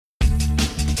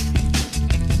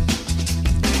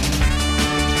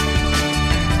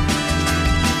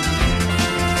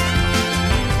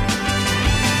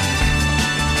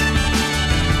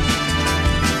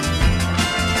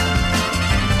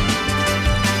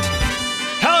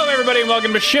everybody, and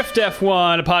welcome to Shift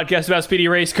F1, a podcast about speedy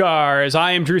race cars.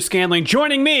 I am Drew Scanlon.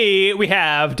 Joining me, we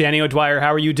have Danny O'Dwyer.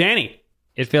 How are you, Danny?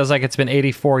 It feels like it's been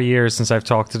 84 years since I've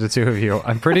talked to the two of you.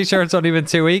 I'm pretty sure it's only been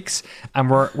 2 weeks,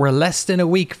 and we're less than a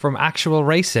week from actual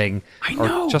racing. I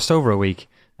know. Or just over a week.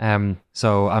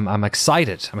 So I'm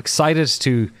excited. I'm excited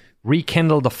to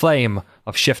rekindle the flame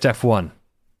of Shift F1.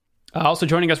 Also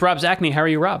joining us, Rob Zachney. How are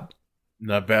you, Rob?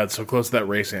 Not bad. So close to that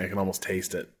racing, I can almost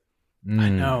taste it. I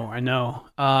know.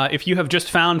 If you have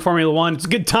just found Formula One, it's a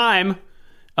good time.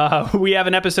 We have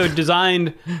an episode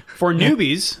designed for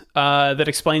newbies that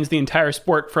explains the entire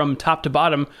sport from top to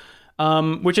bottom,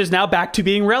 which is now back to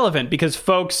being relevant because,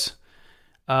 folks,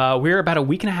 we're about a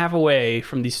week and a half away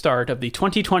from the start of the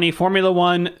 2020 Formula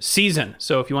One season.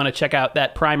 So if you want to check out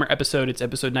that primer episode, it's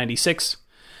episode 96.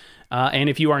 And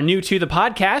if you are new to the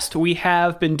podcast, we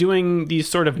have been doing these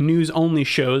sort of news-only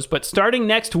shows, but starting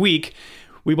next week,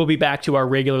 we will be back to our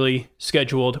regularly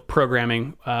scheduled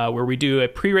programming where we do a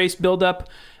pre-race build-up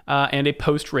and a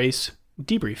post-race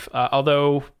debrief.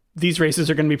 Although these races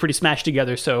are going to be pretty smashed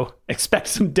together, so expect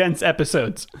some dense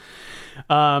episodes.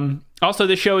 Also,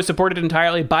 this show is supported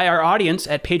entirely by our audience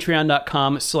at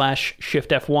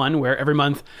patreon.com/shiftf1, where every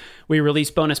month we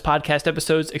release bonus podcast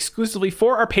episodes exclusively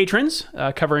for our patrons,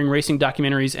 covering racing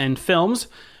documentaries and films,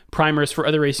 primers for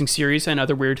other racing series, and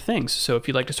other weird things. So if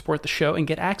you'd like to support the show and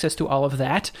get access to all of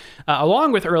that,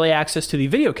 along with early access to the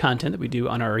video content that we do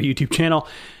on our YouTube channel,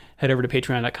 head over to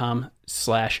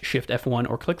patreon.com/shiftf1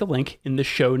 or click the link in the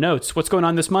show notes. What's going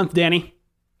on this month, Danny?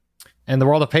 In the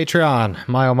world of Patreon,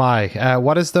 my oh my.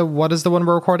 What is the one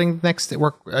we're recording next?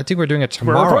 I think we're doing it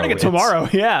tomorrow. We're recording it tomorrow,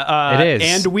 yeah. It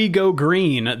is. And We Go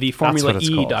Green, the Formula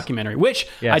E documentary, which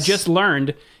I just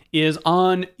learned is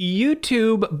on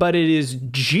YouTube, but it is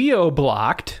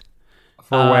geo-blocked.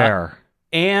 For where?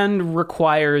 And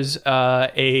requires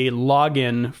a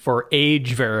login for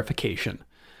age verification.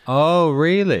 Oh,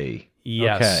 really?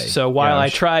 Yes. Okay. So while I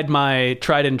tried my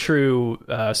tried and true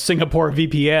Singapore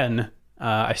VPN,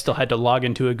 I still had to log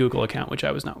into a Google account, which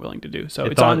I was not willing to do. So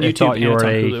it's on YouTube and it's on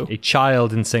Hulu. A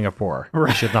child in Singapore. Right.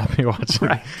 You should not be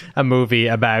watching a movie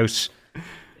about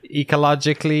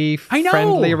ecologically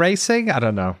friendly racing. I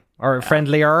don't know, or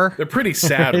friendlier. They're pretty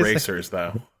sad racers,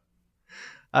 though.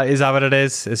 Is that what it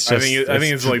is? It's just. I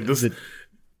think it's like this.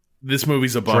 This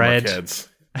movie's a bummer, kids.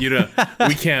 You know,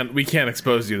 we can't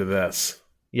expose you to this.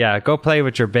 Yeah, go play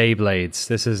with your Beyblades.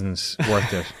 This isn't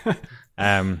worth it.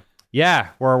 Yeah,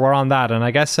 we're on that, and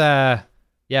I guess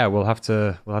we'll have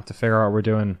to figure out what we're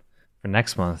doing for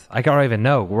next month. I don't even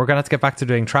know. We're gonna have to get back to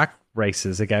doing track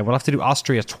races again. We'll have to do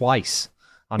Austria twice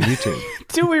on YouTube.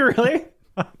 Do we really?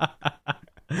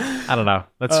 I don't know.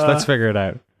 Let's figure it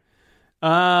out.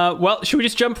 Well, should we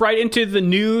just jump right into the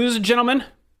news, gentlemen?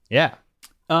 Yeah.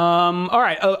 All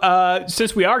right.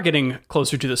 Since we are getting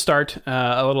closer to the start,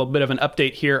 a little bit of an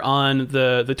update here on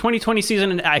the 2020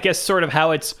 season, and I guess sort of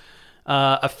how it's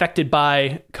affected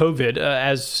by COVID.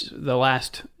 As the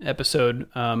last episode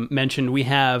mentioned, we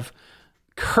have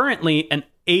currently an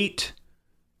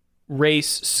 8-race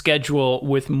schedule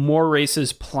with more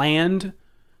races planned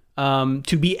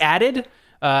to be added.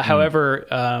 However,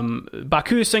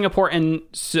 Baku, Singapore, and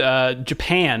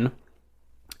Japan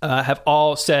have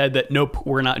all said that, nope,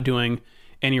 we're not doing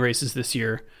any races this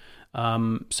year.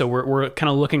 So we're kind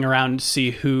of looking around to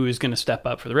see who is going to step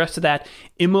up for the rest of that.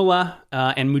 Imola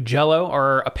and Mugello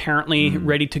are apparently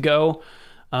ready to go.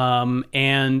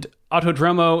 And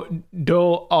Autodromo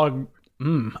do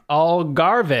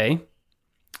Algarve.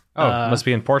 Must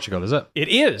be in Portugal, is it? It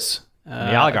is. The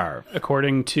Algarve.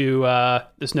 According to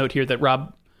this note here that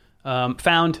Rob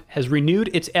found, has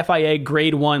renewed its FIA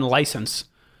Grade 1 license.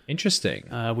 Interesting.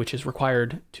 Which is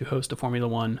required to host a Formula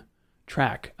One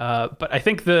track. But I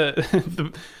think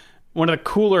the one of the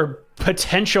cooler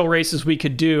potential races we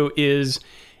could do is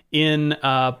in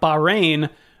Bahrain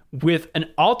with an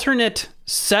alternate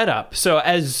setup. So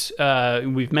as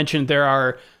we've mentioned, there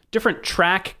are different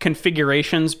track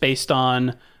configurations based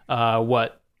on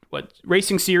what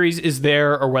racing series is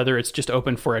there, or whether it's just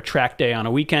open for a track day on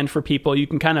a weekend for people. You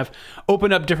can kind of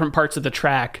open up different parts of the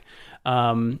track,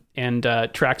 and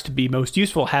tracks to be most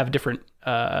useful have different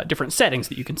settings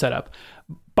that you can set up.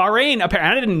 Bahrain,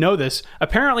 apparently, I didn't know this,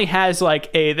 apparently has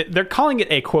like they're calling it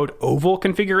a quote oval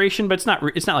configuration, but it's not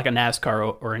like a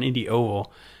NASCAR or an Indy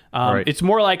oval. Right. It's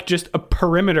more like just a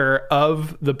perimeter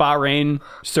of the Bahrain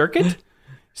circuit.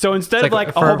 So instead of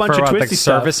like a whole bunch of twisty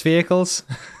stuff, service vehicles.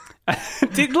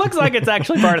 It looks like it's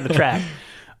actually part of the track.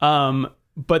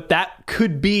 But that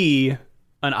could be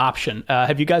an option.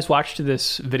 Have you guys watched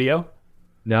this video?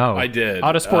 No, I did.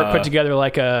 Autosport put together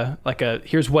like a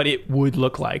here's what it would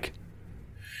look like.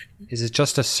 Is it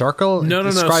just a circle? No.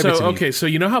 Describe it to me. Okay, so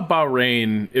you know how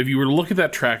Bahrain, if you were to look at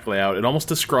that track layout, it almost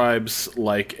describes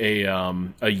like a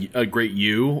great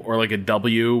U or like a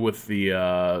W with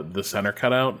the center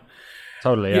cut out.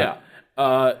 Totally, yeah.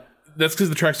 That's because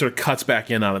the track sort of cuts back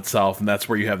in on itself, and that's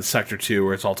where you have the Sector 2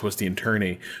 where it's all twisty and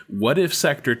turny. What if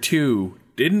Sector 2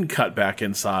 didn't cut back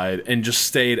inside and just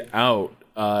stayed out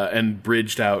and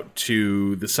bridged out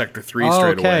to the Sector 3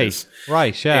 straightaways? Okay.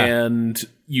 Right, yeah. And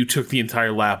you took the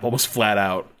entire lap almost flat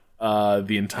out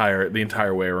the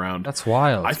entire way around. That's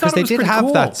wild. I thought they it was did pretty have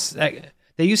cool. that.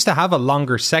 They used to have a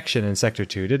longer section in Sector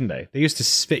 2, didn't they? They used to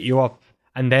spit you up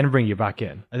and then bring you back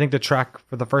in. I think the track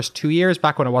for the first 2 years,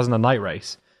 back when it wasn't a night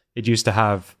race, it used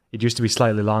to be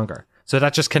slightly longer. So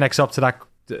that just connects up to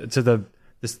the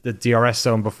DRS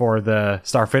zone before the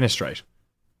start finish straight.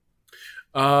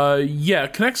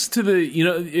 It connects to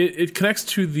it connects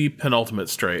to the penultimate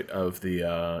straight of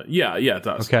the it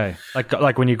does. Okay.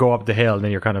 Like when you go up the hill and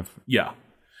then you're kind of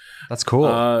That's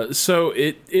cool. So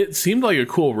it seemed like a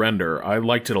cool render. I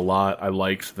liked it a lot. I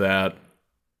liked that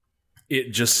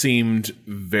it just seemed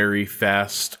very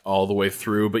fast all the way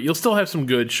through, but you'll still have some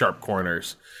good sharp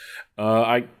corners.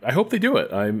 I hope they do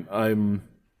it.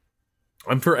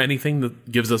 I'm for anything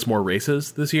that gives us more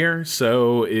races this year.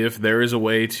 So if there is a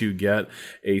way to get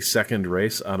a second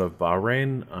race out of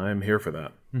Bahrain, I'm here for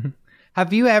that. Mm-hmm.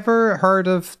 Have you ever heard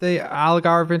of the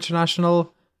Algarve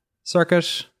International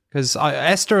Circuit? Because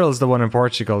Estoril is the one in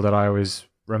Portugal that I always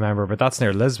remember, but that's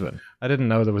near Lisbon. I didn't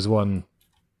know there was one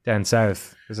down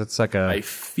south because it's like I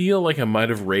feel like I might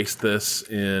have raced this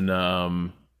in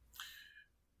an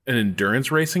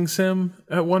endurance racing sim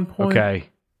at one point. Okay.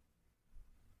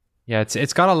 Yeah,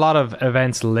 it's got a lot of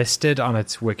events listed on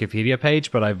its Wikipedia page,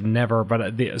 but I've never.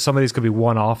 But some of these could be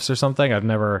one-offs or something. I've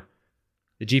never.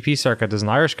 The GP circuit. There's an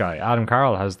Irish guy, Adam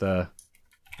Carroll, has the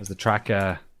track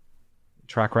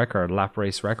record, lap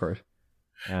race record.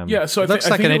 So it looks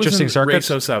like an interesting circuit.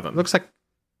 Race 07. Looks like.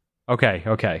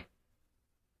 Okay.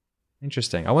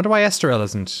 Interesting. I wonder why Estoril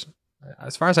isn't.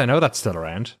 As far as I know, that's still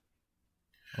around.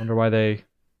 I wonder why they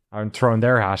aren't throwing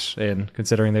their hat in,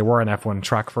 considering they were an F1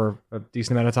 track for a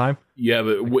decent amount of time. Yeah,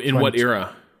 but in what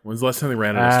era? When's the last time they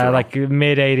ran it? Like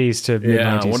mid 80s to mid 90s.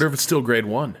 Yeah, I wonder if it's still grade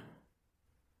 1.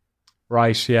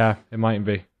 Right, yeah, it mightn't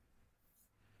be.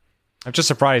 I'm just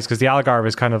surprised because the Algarve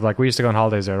is kind of like, we used to go on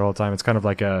holidays there all the time. It's kind of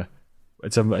like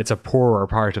it's a poorer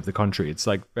part of the country. It's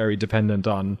like very dependent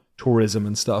on tourism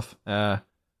and stuff.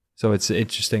 So it's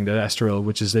interesting that Estoril,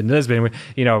 which is in Lisbon,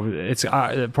 it's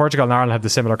Portugal and Ireland have the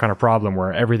similar kind of problem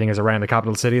where everything is around the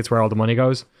capital city. It's where all the money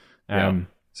goes.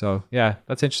 So yeah,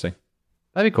 that's interesting.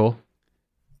 That'd be cool.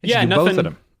 Both of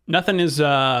them. Nothing is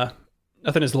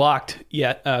locked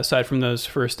yet, aside from those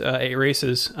first 8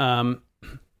 races.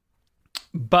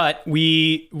 But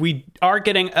we are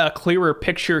getting a clearer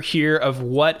picture here of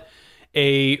what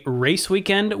a race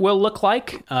weekend will look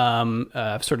like.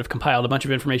 I've sort of compiled a bunch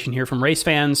of information here from race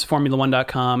fans,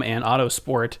 Formula1.com, and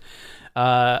Autosport.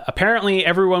 Apparently,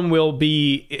 everyone will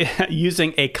be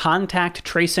using a contact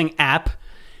tracing app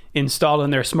installed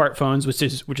on their smartphones,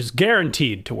 which is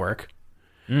guaranteed to work.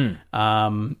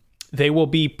 They will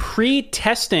be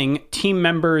pre-testing team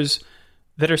members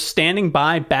that are standing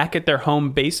by back at their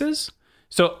home bases.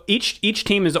 So each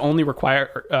team is only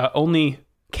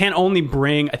can only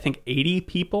bring, I think, 80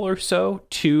 people or so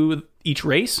to each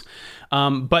race.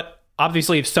 But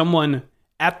obviously, if someone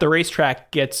at the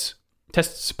racetrack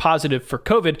tests positive for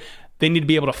COVID, they need to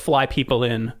be able to fly people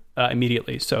in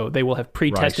immediately. So they will have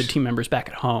pre-tested team members back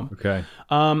at home. Okay.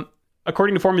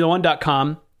 According to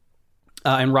Formula1.com,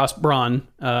 and Ross Brawn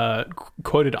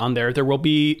quoted on there will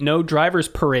be no driver's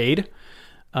parade,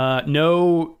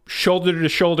 no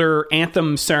shoulder-to-shoulder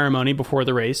anthem ceremony before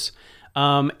the race.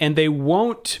 And they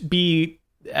won't be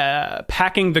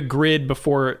packing the grid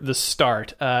before the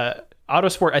start.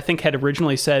 Autosport, I think, had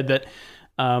originally said that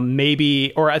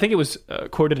maybe, or I think it was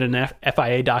quoted in an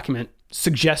FIA document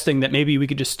suggesting that maybe we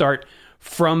could just start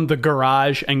from the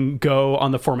garage and go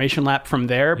on the formation lap from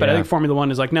there. But I think Formula One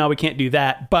is like, no, we can't do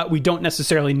that. But we don't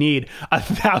necessarily need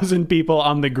 1,000 people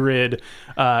on the grid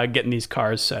getting these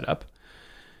cars set up.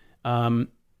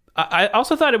 I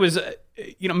also thought it was,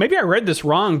 maybe I read this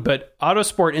wrong, but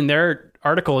Autosport in their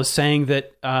article is saying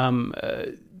that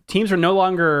teams are no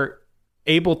longer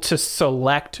able to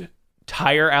select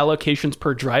tire allocations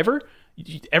per driver.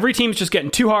 Every team's just getting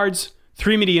 2 hards,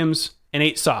 3 mediums, and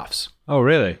 8 softs. Oh,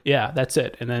 really? Yeah, that's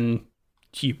it. And then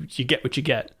you get what you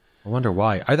get. I wonder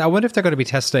why. I wonder if they're going to be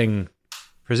testing,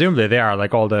 presumably they are,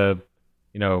 like all the,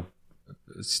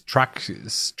 track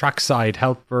side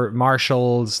helper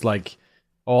marshals, like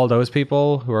all those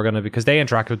people who are going to, because they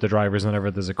interact with the drivers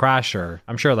whenever there's a crash, or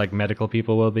I'm sure like medical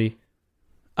people will be.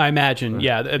 I imagine,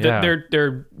 yeah.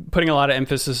 They're putting a lot of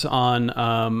emphasis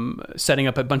on setting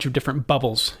up a bunch of different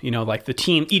bubbles. Like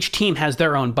each team has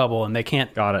their own bubble, and they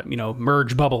can't,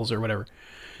 merge bubbles or whatever.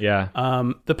 Yeah.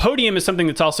 The podium is something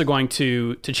that's also going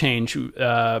to change.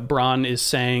 Braun is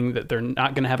saying that they're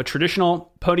not going to have a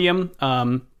traditional podium.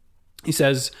 He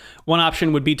says one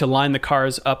option would be to line the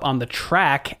cars up on the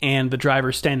track and the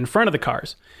drivers stand in front of the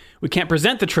cars. We can't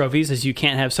present the trophies, as you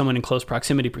can't have someone in close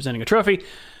proximity presenting a trophy,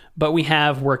 but we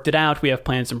have worked it out. We have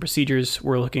plans and procedures.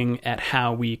 We're looking at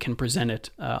how we can present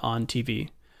it on TV.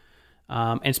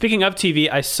 And speaking of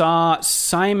TV, I saw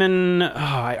Simon...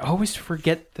 I always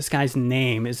forget this guy's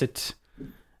name. Is it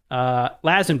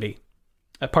Lazenby?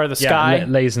 Part of the Sky...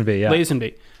 Lazenby, yeah.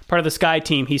 Lazenby. Part of the Sky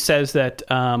team. He says that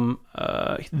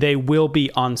they will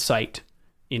be on site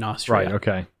in Austria. Right,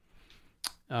 okay.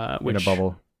 In a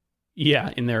bubble.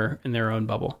 Yeah, in their own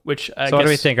bubble. Which I guess, what do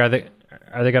we think? Are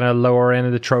they going to lower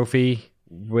in the trophy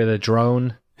with a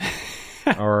drone?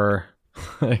 Or...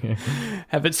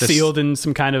 have it sealed in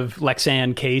some kind of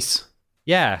Lexan case?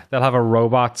 Yeah, they'll have a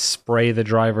robot spray the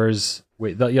drivers.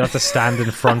 You'll have to stand in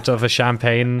front of a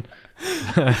champagne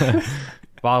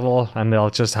bottle, and they'll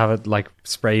just have it like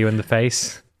spray you in the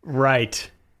face.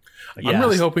 Right. I'm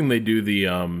really hoping they do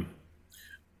the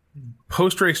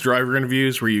post-race driver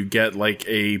interviews where you get like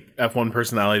a F1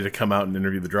 personality to come out and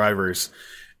interview the drivers,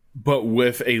 but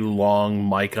with a long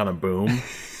mic on a boom.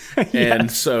 Yeah. And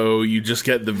so you just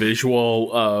get the visual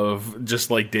of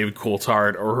just like David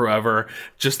Coulthard or whoever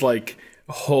just like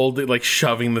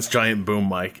shoving this giant boom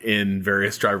mic in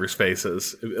various drivers'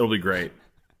 faces. It'll be great.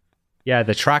 Yeah,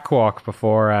 the track walk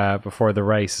before the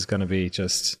race is going to be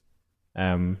just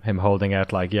him holding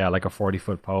out like a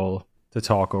 40-foot pole to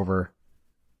talk over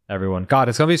everyone. God,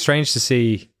 it's going to be strange to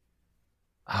see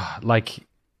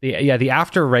the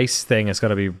after race thing is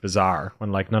going to be bizarre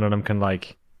when like none of them can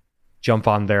like jump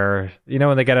on their,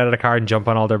 when they get out of the car and jump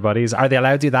on all their buddies. Are they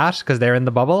allowed to do that because they're in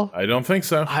the bubble? I don't think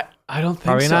so. I don't think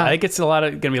Probably so. Not. I think it's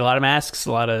going to be a lot of masks,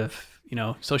 a lot of,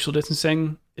 social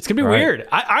distancing. It's going to be weird.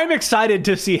 I'm excited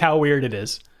to see how weird it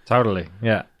is. Totally.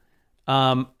 Yeah.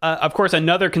 Of course,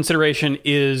 another consideration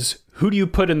is who do you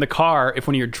put in the car if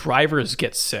one of your drivers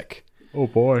gets sick? Oh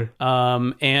boy.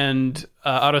 And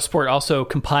Autosport also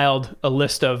compiled a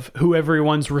list of who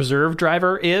everyone's reserve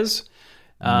driver is.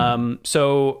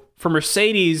 So for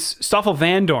Mercedes, Stoffel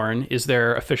Vandoorne is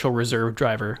their official reserve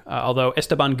driver, although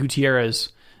Esteban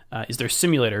Gutierrez is their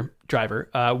simulator driver,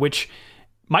 which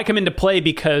might come into play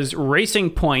because Racing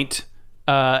Point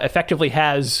effectively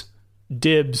has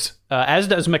dibs, as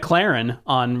does McLaren,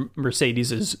 on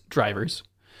Mercedes' drivers.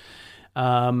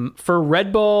 For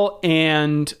Red Bull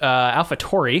and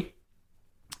AlphaTauri,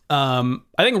 I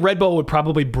think Red Bull would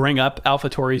probably bring up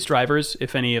AlphaTauri's drivers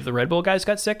if any of the Red Bull guys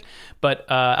got sick. But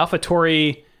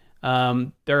AlphaTauri,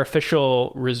 their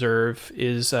official reserve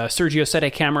is Sergio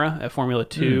Sette Camara, a Formula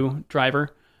 2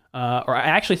 driver. Or I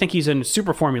actually think he's in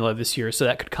Super Formula this year, so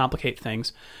that could complicate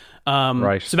things.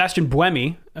 Right. Sebastian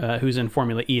Buemi, who's in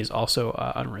Formula E, is also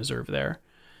on reserve there.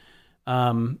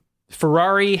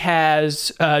 Ferrari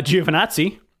has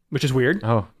Giovinazzi, which is weird.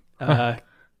 Oh.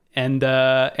 And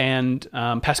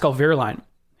Pascal Wehrlein,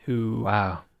 who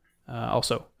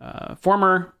also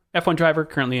former F1 driver,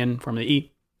 currently in Formula E.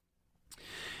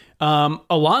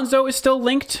 Alonso is still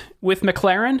linked with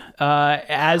McLaren,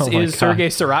 as is Sergei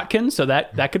Sirotkin, so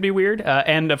that could be weird.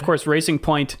 And of course, Racing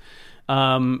Point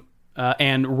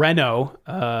and Renault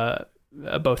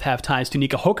both have ties to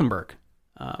Nico Hülkenberg,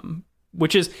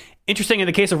 which is interesting in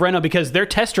the case of Renault because their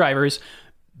test drivers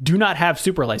do not have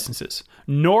super licenses,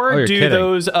 nor do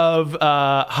those of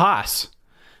Haas.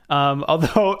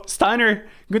 Although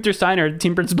Gunther Steiner,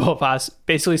 team principal of Haas,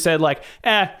 basically said like,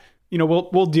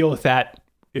 we'll deal with that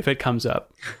if it comes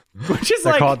up. Which is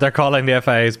they're calling the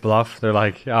FIA's bluff. They're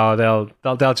like, oh,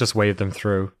 they'll just wave them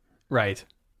through. Right.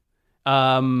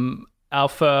 Alfa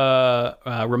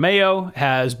Romeo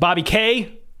has Bobby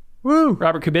Kay. Woo!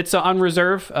 Robert Kubica on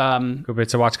reserve.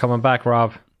 Kubica watch coming back,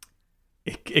 Rob.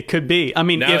 It could be. I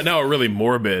mean, now a really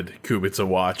morbid Kubica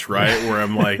watch, right? Where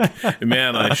I'm like,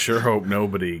 man, I sure hope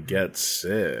nobody gets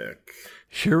sick.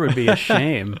 Sure would be a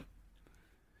shame.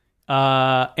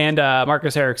 And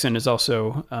Marcus Ericsson is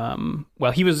also,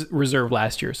 he was reserved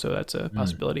last year, so that's a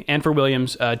possibility. And for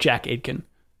Williams, Jack Aitken,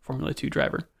 Formula 2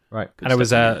 driver. Right. And it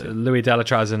was Louis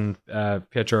Delatraz and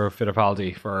Pietro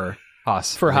Fittipaldi for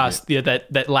Haas. For Haas,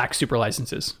 that lack super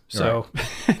licenses. So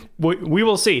we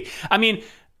will see. I mean,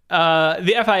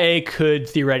 the FIA could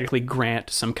theoretically grant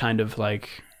some kind of like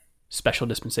special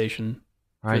dispensation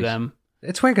for them.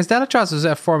 It's weird because Delatross is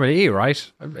at Formula E,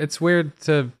 right? It's weird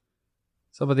to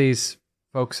some of these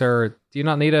folks are. Do you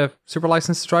not need a super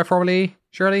license to drive Formula E?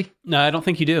 Surely, No, I don't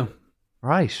think you do.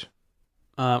 right?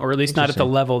 Or at least not at the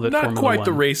level that Not Formula quite 1.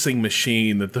 the racing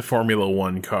machine that the Formula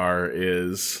One car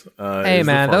is. Hey is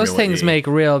the man, those Formula things E. make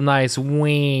real nice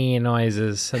wee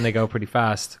noises, and they go pretty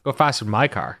fast. Go faster than my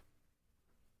car.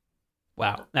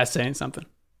 Wow, that's saying something.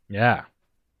 Yeah,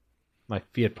 my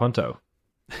Fiat Punto.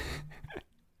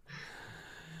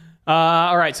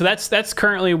 All right, so that's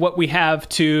currently what we have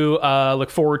to look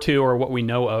forward to, or what we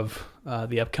know of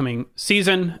the upcoming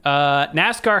season.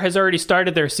 NASCAR has already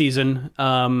started their season,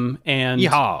 and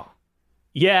Yeehaw!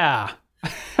 yeah,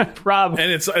 Rob.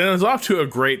 And it's off to a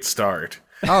great start.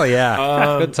 Oh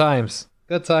yeah, good times,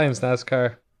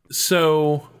 NASCAR.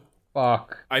 So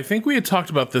Fuck. I think we had talked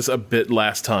about this a bit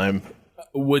last time,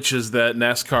 which is that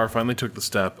NASCAR finally took the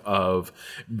step of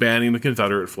banning the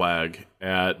Confederate flag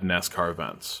at NASCAR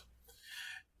events.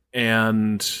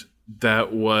 And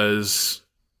that was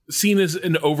seen as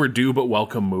an overdue but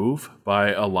welcome move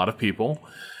by a lot of people.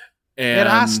 And They had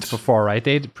asked before, right?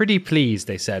 They'd pretty pleased,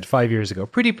 they said 5 years ago,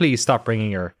 pretty please stop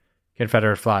bringing your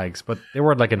Confederate flags, but they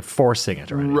weren't like enforcing it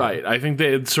or anything. Right. I think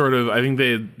they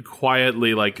had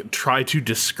quietly like tried to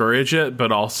discourage it,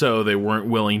 but also they weren't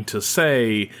willing to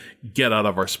say, get out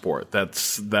of our sport.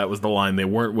 That was the line they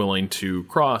weren't willing to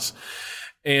cross.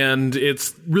 And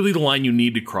it's really the line you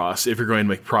need to cross if you're going to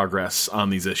make progress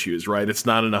on these issues, right? It's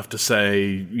not enough to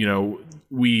say,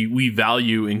 we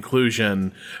value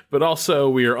inclusion, but also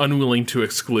we are unwilling to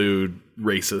exclude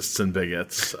racists and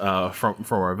bigots from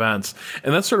our events.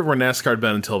 And that's sort of where NASCAR had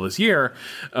been until this year,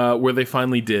 where they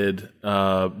finally did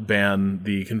ban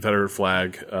the Confederate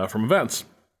flag from events.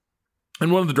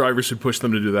 And one of the drivers who pushed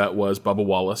them to do that was Bubba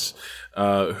Wallace,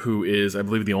 who is, I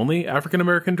believe, the only African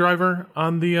American driver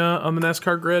on the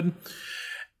NASCAR grid.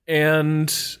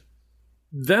 And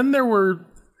then there were,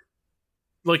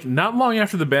 like, not long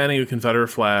after the banning of the Confederate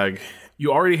flag,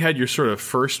 you already had your sort of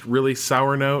first really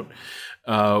sour note,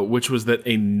 which was that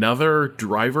another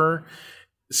driver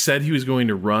said he was going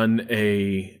to run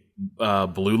a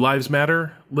Blue Lives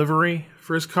Matter livery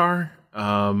for his car.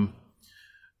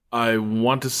 I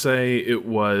want to say it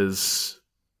was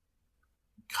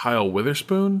Kyle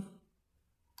Witherspoon.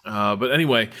 But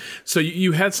anyway, so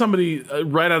you had somebody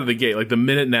right out of the gate, like the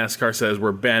minute NASCAR says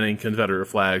we're banning Confederate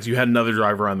flags, you had another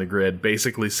driver on the grid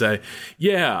basically say,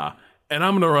 yeah, and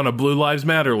I'm going to run a Blue Lives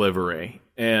Matter livery.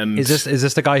 And Is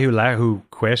this the guy who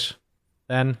quit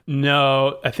then?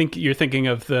 No, I think you're thinking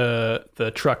of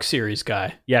the Truck Series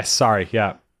guy. Yes, sorry.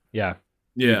 Yeah. yeah,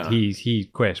 He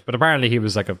quit. But apparently he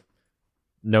was like a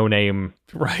no name,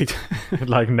 Right.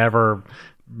 like never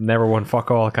won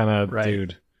fuck all kind of Right.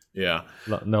 dude. yeah.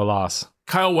 No loss.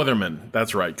 Kyle Weatherman,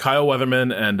 that's right. Kyle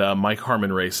Weatherman and Mike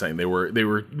Harmon Racing. They were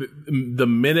the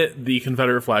minute the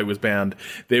Confederate flag was banned,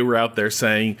 they were out there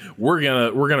saying we're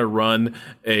gonna run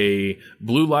a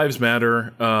Blue Lives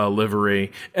Matter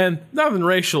livery, and nothing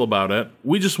racial about it.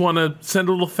 We just want to send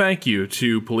a little thank you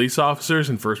to police officers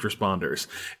and first responders.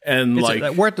 And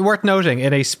It's worth noting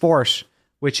in a sport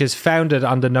which is founded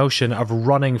on the notion of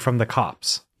running from the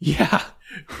cops. Yeah,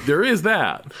 there is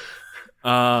that.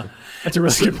 that's a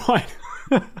really good point.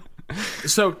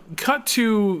 So cut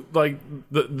to like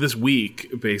this week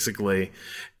basically,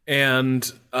 and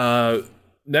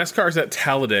NASCAR's at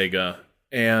Talladega,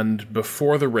 and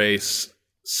before the race,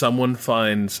 someone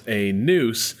finds a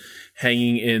noose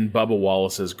hanging in Bubba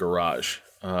Wallace's garage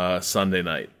Sunday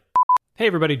night. Hey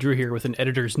everybody, Drew here with an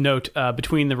editor's note.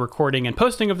 Between the recording and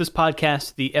posting of this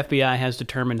podcast, the FBI has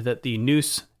determined that the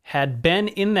noose had been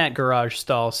in that garage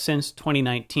stall since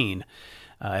 2019.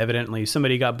 Evidently,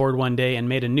 somebody got bored one day and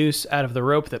made a noose out of the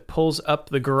rope that pulls up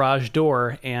the garage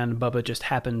door, and Bubba just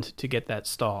happened to get that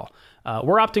stall.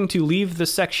 We're opting to leave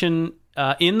this section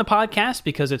in the podcast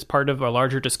because it's part of a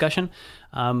larger discussion,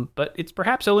 but it's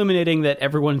perhaps illuminating that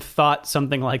everyone thought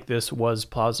something like this was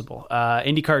plausible.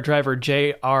 IndyCar driver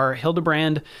J.R.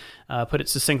 Hildebrand put it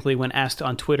succinctly when asked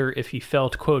on Twitter if he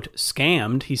felt, quote,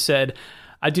 scammed. He said,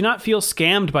 I do not feel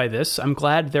scammed by this. I'm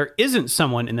glad there isn't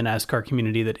someone in the NASCAR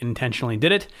community that intentionally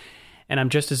did it. And I'm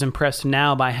just as impressed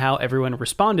now by how everyone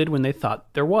responded when they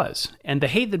thought there was. And the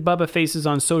hate that Bubba faces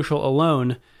on social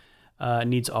alone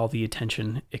needs all the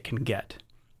attention it can get.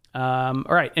 All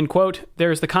right, end quote.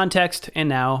 There's the context. And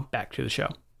now back to the show.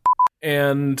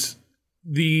 And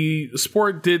the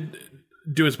sport did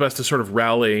do its best to sort of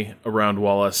rally around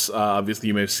Wallace. Obviously,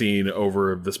 you may have seen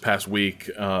over this past week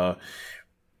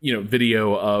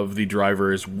video of the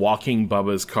drivers walking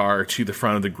Bubba's car to the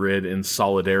front of the grid in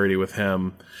solidarity with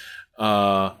him.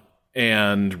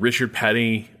 And Richard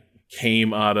Petty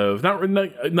came out of not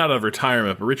out of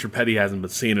retirement, but Richard Petty hasn't been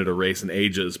seen at a race in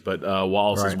ages. But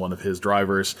Wallace is one of his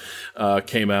drivers.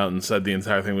 Came out and said the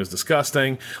entire thing was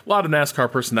disgusting. A lot of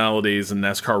NASCAR personalities and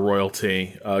NASCAR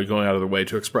royalty going out of their way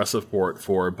to express support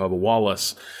for Bubba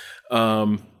Wallace.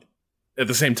 At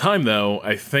the same time, though,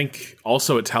 I think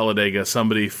also at Talladega,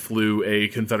 somebody flew a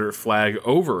Confederate flag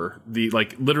over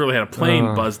literally had a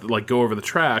plane go over the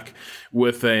track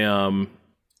with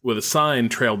a sign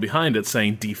trailed behind it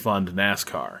saying "Defund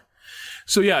NASCAR."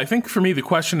 So yeah, I think for me the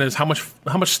question is how much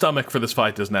stomach for this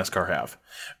fight does NASCAR have?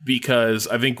 Because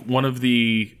I think one of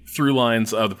the through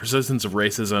lines of the persistence of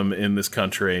racism in this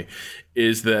country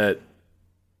is that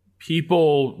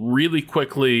people really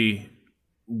quickly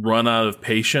run out of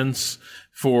patience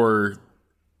for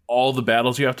all the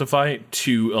battles you have to fight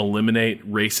to eliminate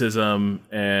racism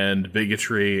and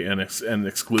bigotry and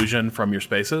exclusion from your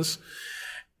spaces.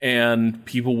 And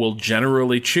people will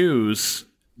generally choose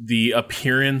the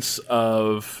appearance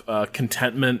of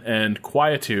contentment and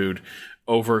quietude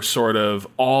over sort of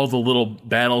all the little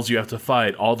battles you have to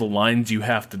fight, all the lines you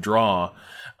have to draw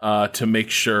to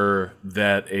make sure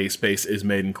that a space is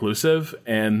made inclusive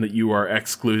and that you are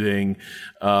excluding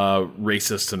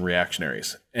racists and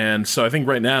reactionaries. And so I think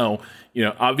right now,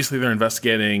 obviously they're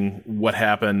investigating what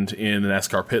happened in the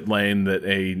NASCAR pit lane, that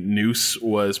a noose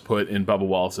was put in Bubba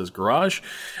Wallace's garage.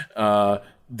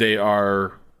 They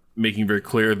are making very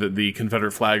clear that the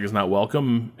Confederate flag is not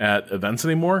welcome at events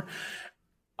anymore.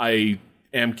 I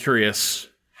am curious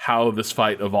how this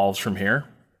fight evolves from here,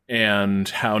 and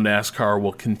how NASCAR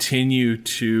will continue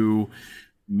to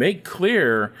make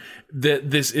clear that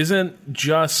this isn't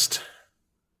just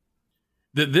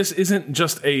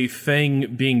a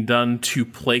thing being done to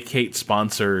placate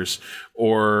sponsors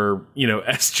or,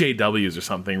 SJWs or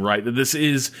something, right? That this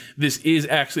is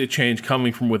actually a change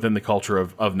coming from within the culture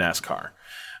of NASCAR.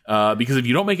 Because if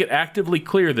you don't make it actively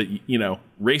clear that,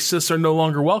 racists are no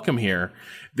longer welcome here,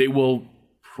 they will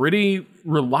pretty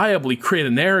reliably create a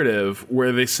narrative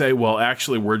where they say, well,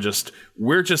 actually, we're just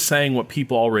saying what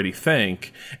people already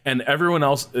think, and everyone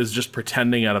else is just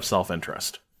pretending out of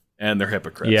self-interest, and they're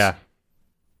hypocrites.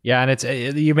 Yeah,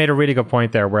 and you made a really good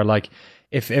point there, where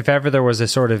if ever there was a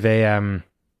sort of a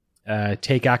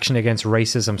take action against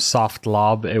racism soft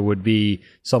lob, it would be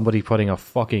somebody putting a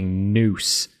fucking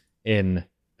noose in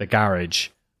the garage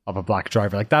of a black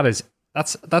driver. That is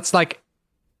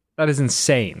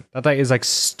insane. That is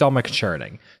stomach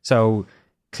churning. So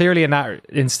clearly in that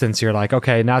instance, you're like,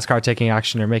 okay, NASCAR taking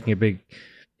action, they're making a big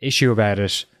issue about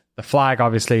it. The flag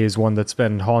obviously is one that's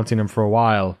been haunting them for a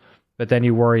while, but then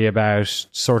you worry about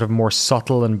sort of more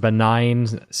subtle and benign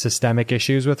systemic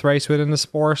issues with race within the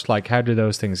sport. How do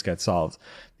those things get solved?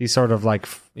 These sort of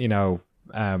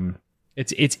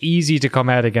it's easy to come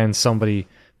out against somebody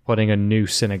putting a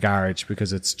noose in a garage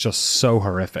because it's just so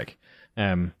horrific.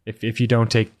 If you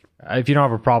don't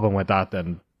have a problem with that,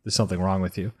 then there's something wrong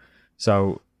with you.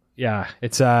 So yeah,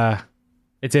 it's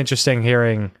interesting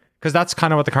hearing, because that's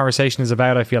kind of what the conversation is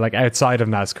about. I feel like outside of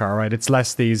NASCAR, right? It's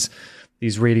less these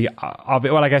really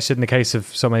well, I guess in the case of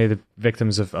so many of the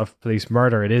victims of police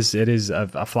murder, it is a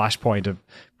flashpoint, a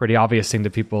pretty obvious thing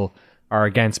that people are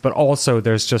against. But also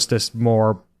there's just this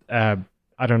more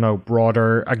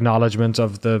broader acknowledgement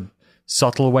of the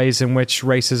subtle ways in which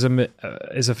racism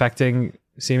is affecting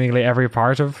seemingly every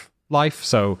part of life.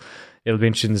 So it'll be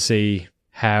interesting to see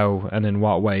how and in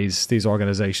what ways these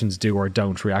organizations do or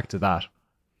don't react to that.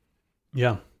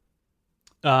 Yeah.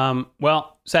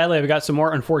 Well, sadly, I've got some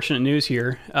more unfortunate news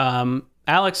here.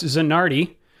 Alex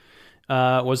Zanardi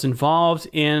was involved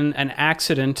in an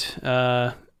accident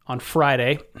on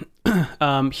Friday.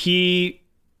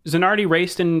 Zanardi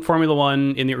raced in Formula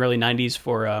One in the early 90s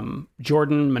for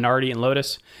Jordan, Minardi, and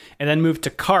Lotus, and then moved to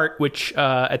kart, which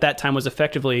at that time was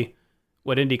effectively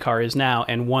what IndyCar is now,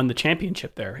 and won the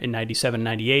championship there in 97,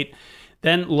 98.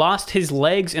 Then lost his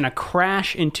legs in a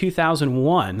crash in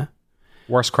 2001.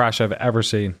 Worst crash I've ever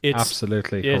seen.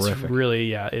 Absolutely horrific.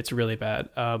 It's really bad.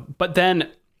 But then,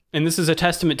 and this is a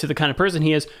testament to the kind of person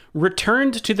he is,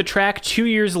 returned to the track 2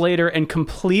 years later and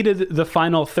completed the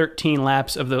final 13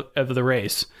 laps of the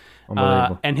race.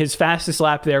 Unbelievable. And his fastest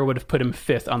lap there would have put him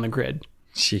 5th on the grid.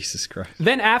 Jesus Christ.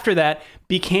 Then after that,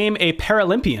 became a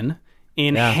Paralympian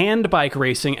in handbike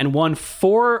racing and won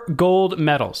 4 gold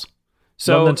medals.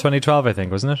 So London 2012, I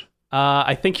think, wasn't it?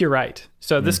 I think you're right.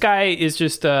 So this guy is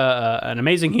just an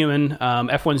amazing human.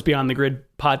 F1's Beyond the Grid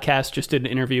podcast just did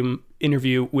an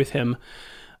interview with him,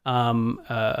 like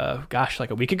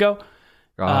a week ago.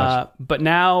 But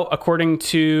now, according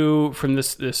to, from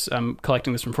this I'm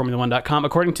collecting this from Formula1.com,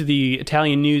 according to the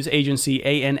Italian news agency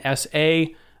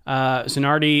ANSA,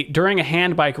 Zanardi, during a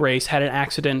handbike race, had an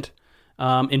accident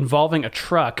involving a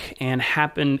truck, and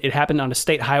it happened on a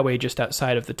state highway just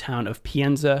outside of the town of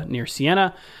Pienza near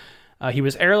Siena. He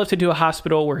was airlifted to a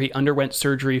hospital where he underwent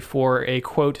surgery for a,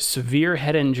 quote, severe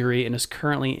head injury and is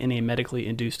currently in a medically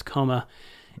induced coma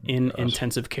in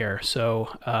intensive care. So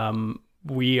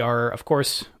we are, of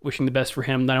course, wishing the best for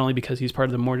him, not only because he's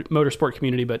part of the motorsport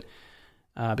community, but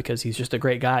because he's just a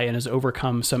great guy and has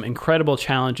overcome some incredible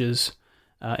challenges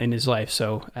in his life.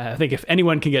 So I think if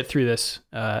anyone can get through this,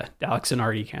 Alex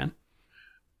Zanardi can.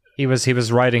 He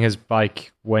was riding his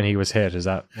bike when he was hit. Is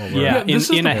that what we're... Yeah,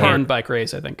 in a hand bike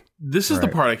race, I think. This is the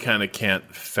part I kind of can't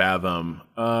fathom.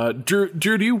 Drew,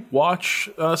 do you watch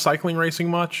cycling racing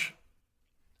much?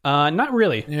 Not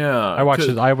really. Yeah,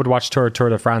 I would watch Tour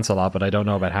de France a lot, but I don't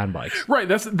know about hand bikes. Right,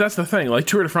 that's the thing. Like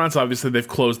Tour de France, obviously they've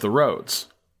closed the roads.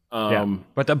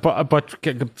 But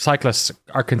cyclists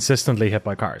are consistently hit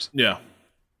by cars. Yeah,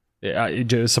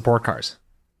 support cars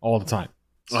all the time.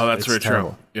 Oh, that's very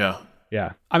terrible. True. Yeah.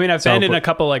 Yeah. I mean, I've been in a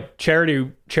couple like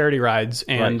charity rides,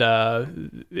 and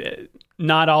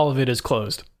not all of it is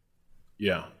closed.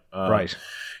 Yeah. Right.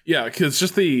 Yeah, because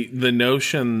just the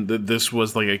notion that this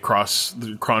was like a cross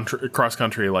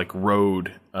country like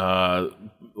road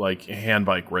like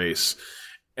handbike race,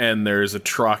 and there's a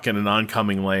truck in an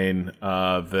oncoming lane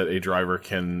that a driver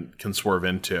can swerve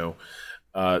into,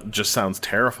 just sounds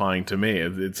terrifying to me.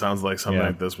 It sounds like something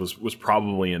like this was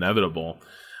probably inevitable.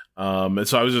 And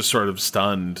so I was just sort of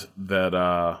stunned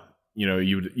that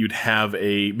you'd have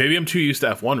maybe I'm too used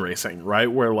to F1 racing, right?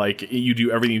 Where like you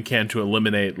do everything you can to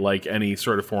eliminate like any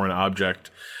sort of foreign object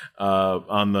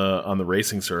on the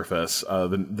racing surface.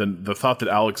 The thought that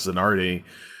Alex Zanardi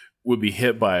would be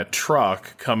hit by a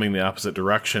truck coming the opposite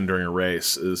direction during a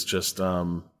race is just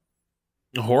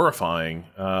horrifying.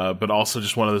 But also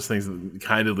just one of those things that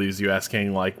kind of leaves you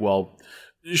asking, like, well,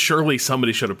 surely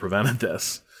somebody should have prevented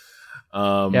this.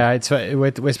 It's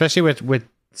especially with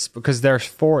because they're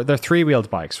 3-wheeled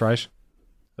bikes, right?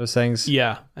 Those things.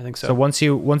 Yeah, I think so. So once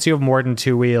you have more than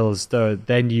 2 wheels,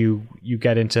 then you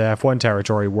get into F1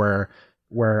 territory where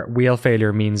wheel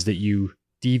failure means that you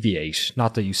deviate,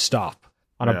 not that you stop.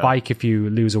 On a bike, if you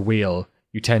lose a wheel,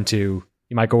 you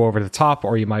might go over the top,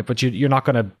 or but you're not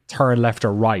going to turn left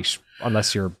or right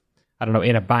unless you're, I don't know,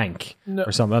 in a bank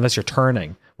or something, unless you're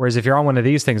turning. Whereas if you're on one of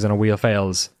these things and a wheel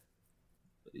fails,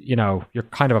 you're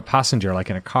kind of a passenger, like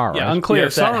in a car. Yeah, right? unclear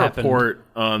if that happened. I saw a report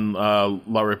on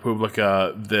La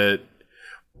Repubblica that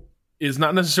is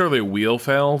not necessarily a wheel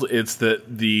failed. It's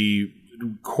that the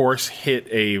course hit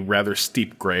a rather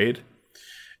steep grade.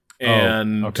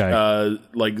 And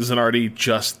like Zanardi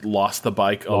just lost the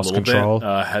bike a little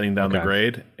bit heading down the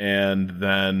grade, and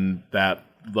then that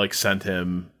like sent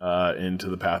him into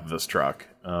the path of this truck.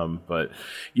 But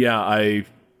yeah, I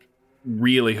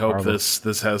really hope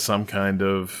this has some kind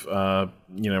of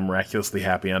miraculously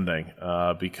happy ending,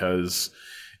 because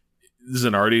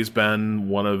Zanardi's been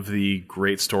one of the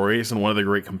great stories and one of the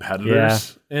great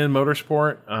competitors in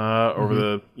motorsport over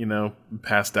the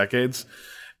past decades.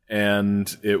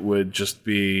 And it would just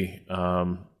be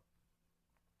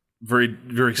very,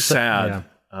 very sad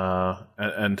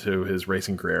end to his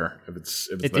racing career if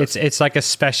it's like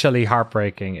especially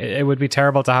heartbreaking. It would be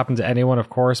terrible to happen to anyone, of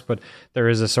course, but there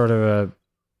is a sort of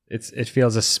it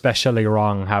feels especially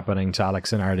wrong happening to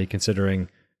Alex Zanardi, considering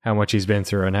how much he's been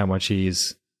through and how much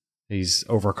he's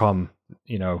overcome.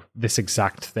 This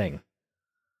exact thing.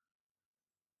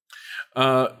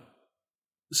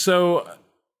 So.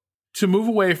 To move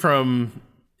away from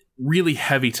really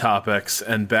heavy topics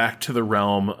and back to the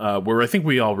realm where I think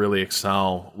we all really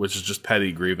excel, which is just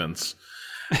petty grievance,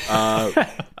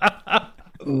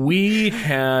 we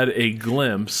had a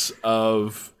glimpse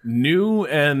of new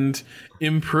and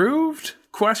improved ?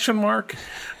 TV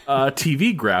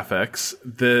graphics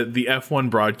the F1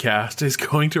 broadcast is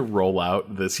going to roll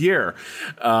out this year.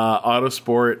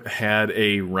 Autosport had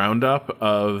a roundup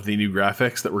of the new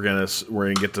graphics that we're gonna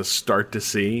get to start to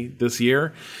see this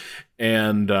year,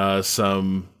 and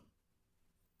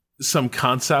some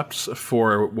concepts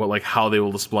for how they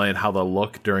will display and how they'll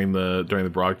look during the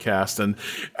broadcast. And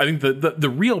I think the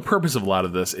real purpose of a lot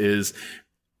of this is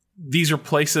these are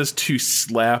places to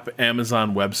slap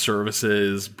Amazon Web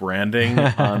Services branding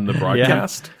on the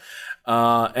broadcast.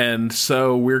 And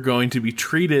so we're going to be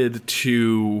treated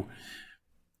to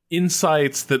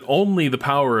insights that only the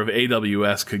power of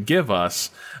AWS could give us,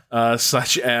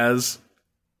 such as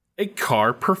a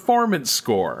car performance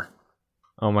score.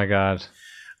 Oh my God.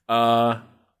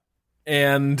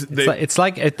 And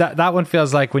that one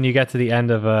feels like when you get to the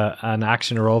end of an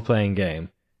action role-playing game,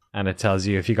 and it tells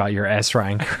you if you got your S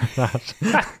rank or not.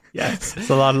 Yes. It's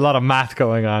a lot of math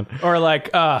going on. Or like,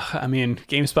 I mean,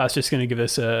 GameSpot's just going to give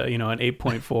us an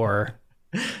 8.4.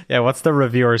 Yeah, what's the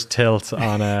reviewer's tilt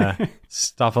on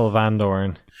Stoffel Van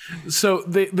Dorn? So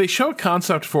they show a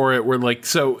concept for it where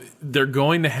so they're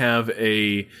going to have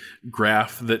a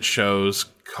graph that shows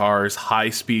cars high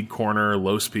speed corner,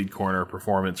 low speed corner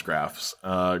performance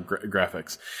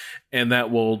graphics, and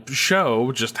that will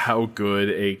show just how good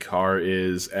a car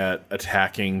is at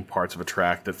attacking parts of a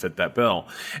track that fit that bill.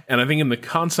 And I think in the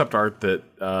concept art that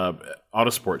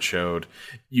Autosport showed,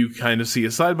 you kind of see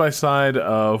a side by side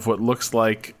of what looks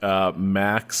like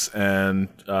Max and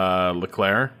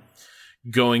Leclerc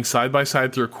going side by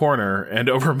side through a corner, and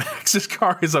over Max's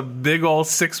car is a big ol'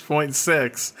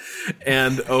 6.6,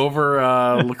 and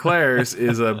over Leclerc's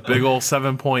is a big ol'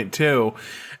 7.2,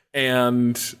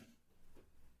 and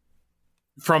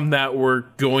from that we're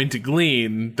going to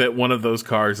glean that one of those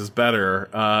cars is better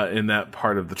in that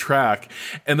part of the track.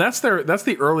 And that's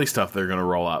the early stuff they're going to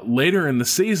roll out. Later in the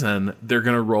season, they're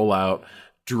going to roll out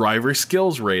driver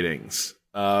skills ratings,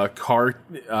 car/team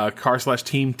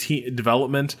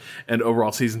development and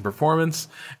overall season performance,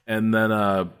 and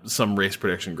then some race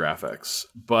prediction graphics.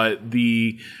 But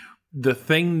the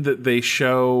thing that they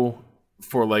show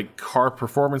for like car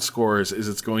performance scores is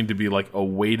it's going to be like a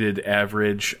weighted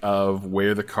average of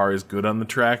where the car is good on the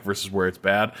track versus where it's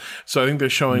bad. So I think they're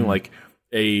showing like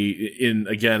in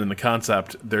the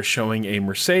concept, they're showing a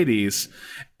Mercedes,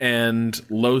 and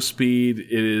low speed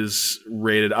is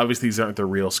rated. Obviously, these aren't the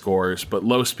real scores, but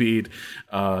low speed,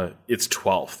 it's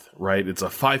 12th, right? It's a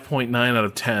 5.9 out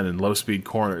of 10 in low speed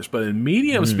corners. But in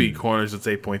medium speed corners, it's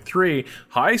 8.3.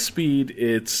 High speed,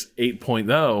 it's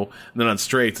 8.0. And then on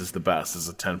straights, it's the best. It's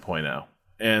a 10.0.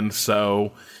 And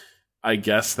so I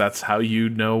guess that's how you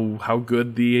know how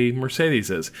good the Mercedes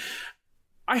is.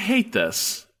 I hate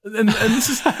this. And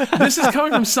this is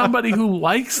coming from somebody who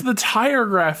likes the tire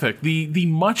graphic, the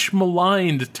much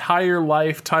maligned tire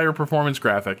performance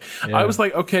graphic. Yeah. I was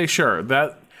like, okay, sure,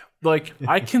 that like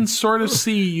I can sort of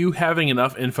see you having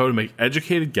enough info to make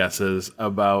educated guesses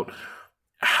about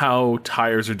how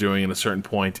tires are doing at a certain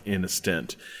point in a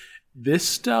stint. This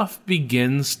stuff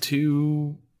begins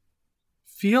to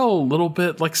feel a little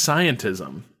bit like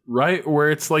scientism, right? Where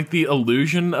it's like the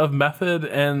illusion of method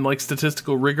and like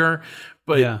statistical rigor.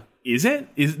 But is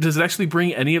it? Does it actually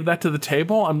bring any of that to the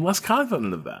table? I'm less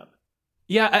confident of that.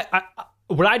 Yeah,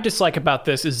 what I dislike about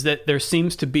this is that there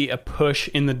seems to be a push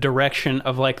in the direction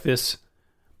of like this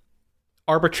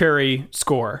arbitrary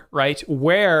score, right?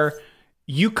 Where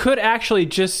you could actually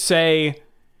just say,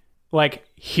 like,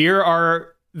 here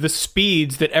are the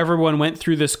speeds that everyone went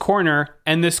through this corner,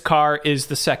 and this car is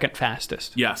the second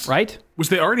fastest. Yes. Right? Which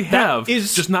they already have, that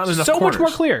is just not enough so corners. Much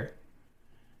more clear.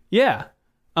 Yeah.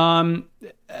 I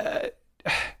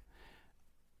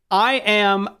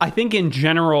think in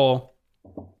general,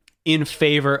 in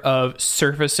favor of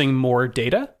surfacing more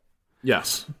data.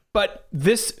 Yes. But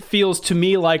this feels to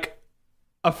me like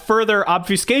a further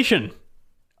obfuscation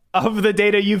of the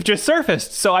data you've just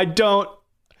surfaced. So I don't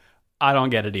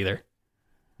get it either.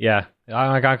 Yeah,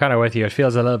 I'm kind of with you. It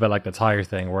feels a little bit like the tire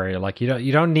thing, where you're like,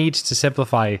 you don't need to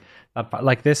simplify that.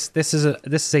 Like this is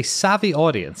a savvy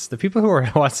audience. The people who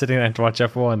are sitting down to watch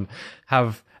F1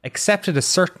 have accepted a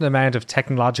certain amount of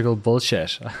technological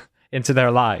bullshit into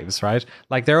their lives, right?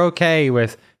 Like they're okay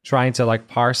with trying to like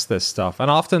parse this stuff,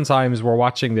 and oftentimes we're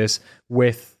watching this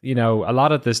with, a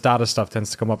lot of this data stuff tends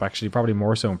to come up actually probably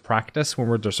more so in practice when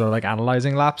we're just sort of like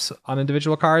analyzing laps on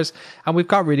individual cars, and we've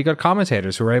got really good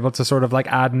commentators who are able to sort of like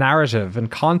add narrative and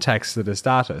context to this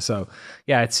data. So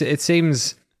yeah, it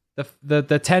seems the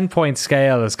 10-point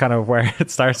scale is kind of where it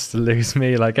starts to lose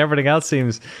me. Like everything else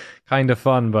seems kind of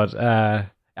fun, but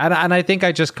and I think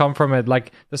I just come from it,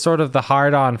 like the sort of the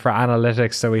hard on for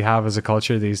analytics that we have as a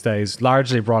culture these days,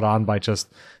 largely brought on by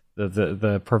just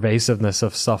the pervasiveness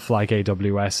of stuff like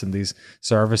AWS and these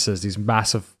services, these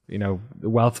massive,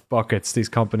 wealth buckets these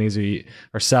companies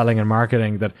are selling and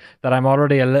marketing, that I'm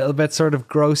already a little bit sort of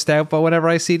grossed out by whenever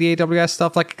I see the AWS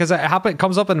stuff, like, because it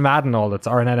comes up in Madden or in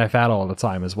NFL all the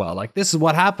time as well. Like, this is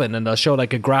what happened, and they'll show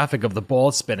like a graphic of the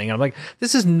ball spinning, and I'm like,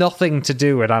 this is nothing to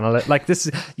do with analytics. Like, this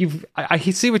is, I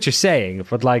see what you're saying,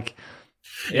 but like,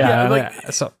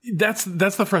 so that's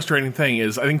the frustrating thing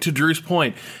is, I think to Drew's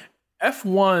point,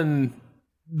 F1,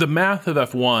 the math of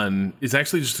F1 is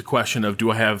actually just a question of,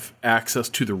 do I have access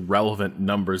to the relevant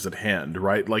numbers at hand,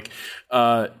 right? Like,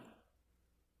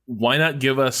 why not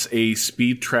give us a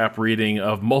speed trap reading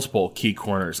of multiple key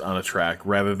corners on a track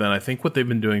rather than I think what they've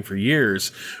been doing for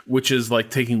years, which is like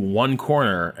taking one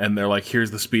corner and they're like,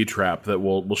 here's the speed trap that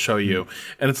we'll show you.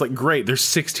 And it's like, great, there's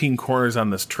 16 corners on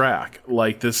this track.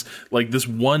 Like this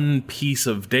one piece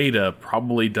of data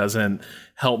probably doesn't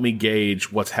help me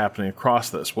gauge what's happening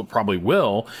across this. What probably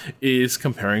will is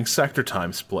comparing sector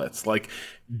time splits. Like,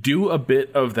 do a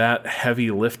bit of that heavy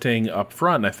lifting up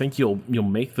front. I think you'll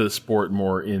make the sport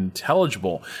more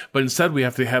intelligible. But instead, we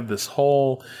have to have this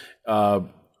whole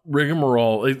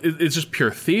rigmarole. It's just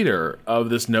pure theater of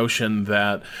this notion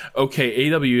that, okay,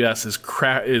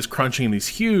 AWS is crunching these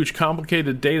huge,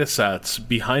 complicated data sets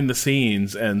behind the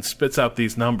scenes and spits out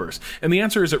these numbers. And the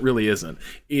answer is it really isn't.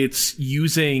 It's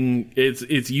using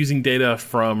data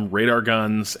from radar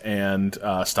guns and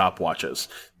stopwatches.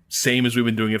 Same as we've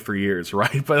been doing it for years,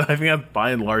 right? But I think that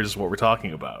by and large is what we're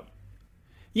talking about.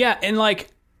 Yeah, and like,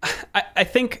 I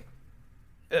think,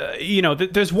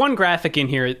 there's one graphic in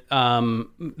here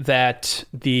that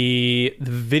the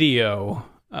video,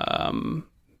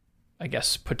 I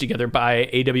guess, put together by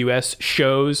AWS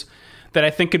shows that I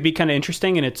think could be kind of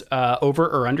interesting, and it's over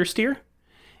or understeer.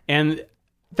 And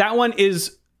that one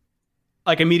is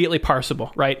like immediately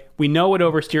parsable, right? We know what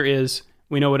oversteer is,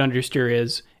 we know what understeer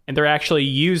is, and they're actually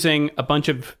using a bunch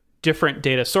of different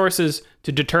data sources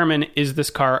to determine, is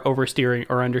this car oversteering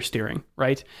or understeering,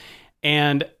 right?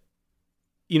 And,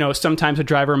 sometimes a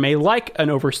driver may like an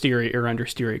oversteery or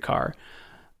understeery car.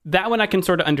 That one I can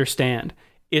sort of understand.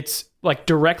 It's like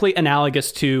directly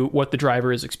analogous to what the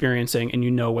driver is experiencing, and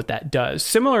you know what that does.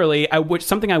 Similarly,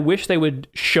 something I wish they would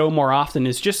show more often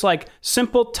is just like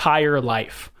simple tire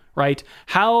life, right?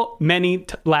 How many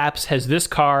laps has this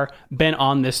car been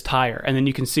on this tire? And then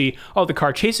you can see, the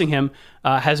car chasing him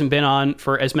hasn't been on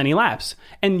for as many laps.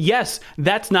 And yes,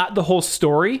 that's not the whole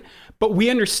story, but we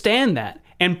understand that.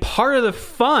 And part of the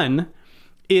fun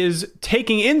is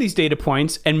taking in these data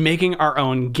points and making our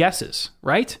own guesses,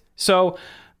 right? So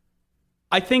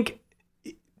I think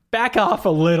back off a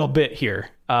little bit here.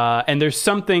 And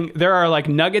there are like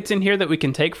nuggets in here that we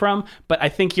can take from, but I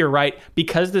think you're right.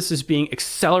 Because this is being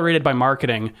accelerated by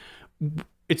marketing,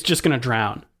 it's just going to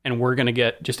drown, and we're going to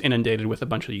get just inundated with a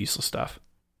bunch of useless stuff.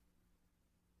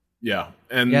 Yeah.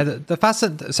 And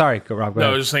sorry, go Rob. Go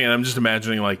ahead. I was just saying, I'm just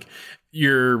imagining like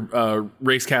your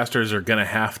racecasters are going to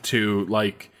have to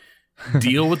like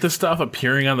deal with this stuff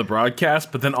appearing on the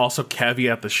broadcast, but then also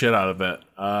caveat the shit out of it.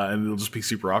 And it'll just be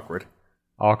super awkward.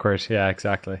 Awkward. Yeah,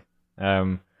 exactly.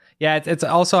 It's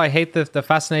also, I hate the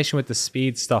fascination with the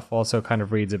speed stuff also kind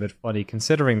of reads a bit funny,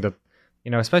 considering that,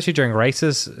 especially during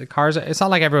races, cars, it's not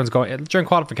like everyone's going, during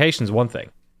qualifications, one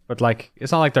thing, but like,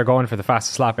 it's not like they're going for the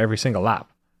fastest lap every single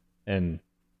lap in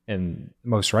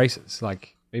most races.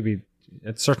 Like maybe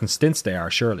at certain stints they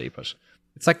are, surely, but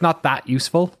it's like not that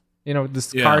useful.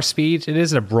 This car speed, it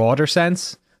is in a broader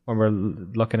sense when we're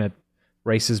looking at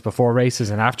races before races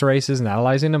and after races and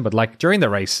analyzing them, but like during the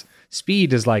race,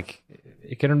 speed is like,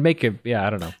 it can make it. Yeah, I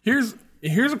don't know. Here's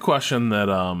a question that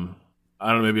I don't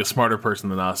know, maybe a smarter person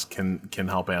than us can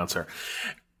help answer.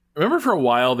 Remember, for a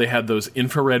while they had those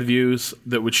infrared views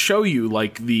that would show you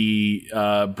like the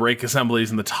brake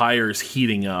assemblies and the tires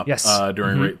heating up. Yes.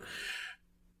 During race.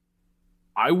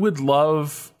 I would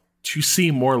love to see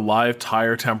more live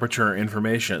tire temperature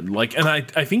information. Like, and I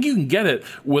think you can get it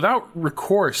without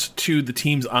recourse to the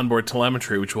team's onboard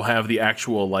telemetry, which will have the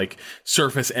actual like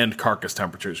surface and carcass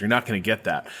temperatures. You're not going to get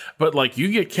that. But like,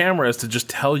 you get cameras to just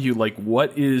tell you like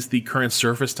what is the current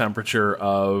surface temperature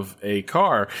of a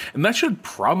car. And that should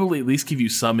probably at least give you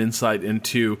some insight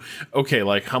into, okay,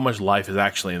 like how much life is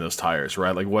actually in those tires,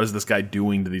 right? Like, what is this guy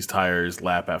doing to these tires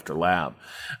lap after lap?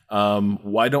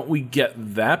 Why don't we get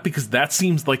that? Because that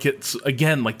seems like it's,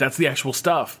 again, like that's the actual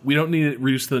stuff. We don't need it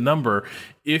reduced to the number.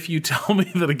 If you tell me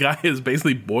that a guy is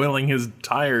basically boiling his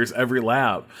tires every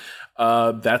lap,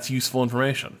 that's useful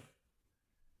information.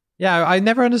 Yeah, I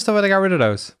never understood why they got rid of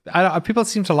those. People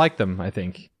seem to like them, I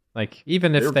think. Like,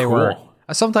 even if they were...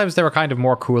 Sometimes they were kind of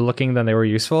more cool looking than they were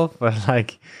useful, but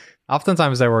like,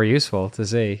 oftentimes they were useful to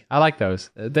see. I like those.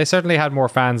 They certainly had more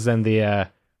fans than the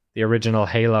original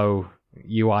Halo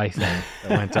UI thing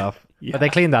that went up. Yeah. But they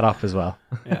cleaned that up as well.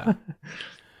 Yeah.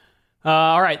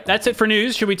 All right, that's it for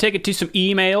news. Should we take it to some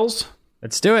emails?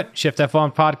 Let's do it.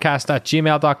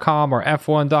 shiftf1podcast@gmail.com or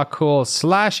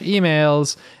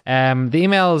f1.cool/emails. The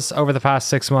emails over the past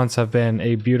 6 months have been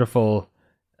a beautiful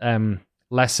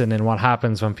lesson in what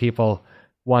happens when people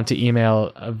want to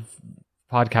email a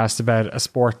podcast about a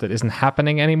sport that isn't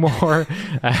happening anymore.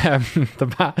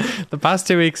 The past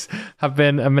 2 weeks have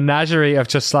been a menagerie of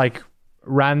just like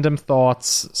random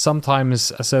thoughts,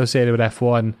 sometimes associated with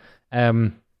F1.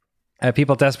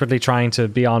 people desperately trying to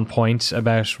be on point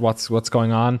about what's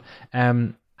going on.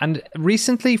 And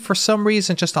recently, for some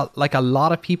reason, just like a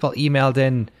lot of people emailed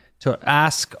in to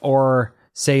ask or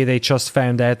say they just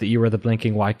found out that you were the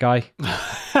blinking white guy.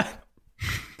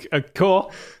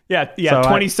 Cool. Yeah. So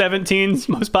 2017's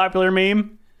most popular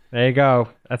meme. There you go.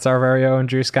 That's our very own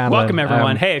Drew Scanlon. Welcome,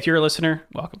 everyone. Hey, if you're a listener,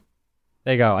 welcome.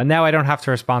 There you go. And now I don't have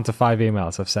to respond to 5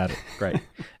 emails. I've said it. Great.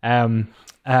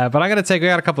 But we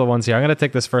got a couple of ones here. I'm going to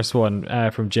take this first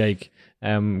one from Jake.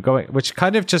 Which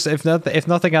kind of just, if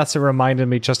nothing else, it reminded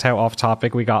me just how off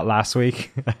topic we got last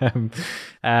week.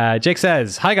 Jake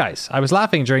says, "Hi guys, I was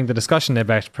laughing during the discussion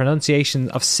about pronunciation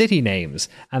of city names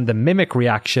and the mimic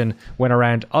reaction when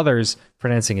around others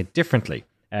pronouncing it differently.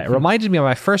 It reminded me of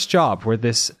my first job where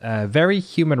this very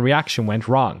human reaction went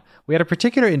wrong. We had a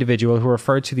particular individual who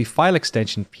referred to the file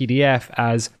extension PDF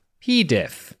as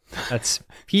PDIF. That's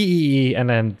PEE and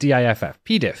then DIFF.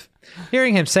 PDIF.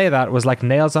 Hearing him say that was like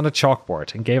nails on a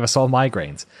chalkboard and gave us all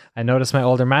migraines. I noticed my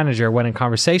older manager, when in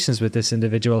conversations with this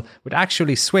individual, would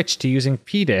actually switch to using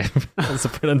PDIF as a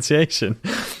pronunciation.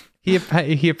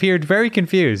 He appeared very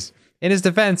confused. In his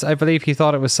defense, I believe he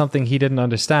thought it was something he didn't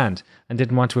understand and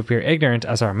didn't want to appear ignorant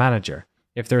as our manager.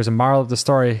 If there is a moral of the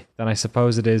story, then I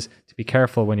suppose it is to be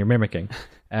careful when you're mimicking.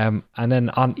 And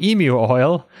then on emu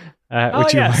oil,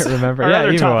 which you might remember.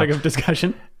 Another topic of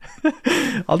discussion.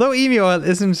 Although emu oil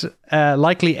isn't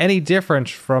likely any different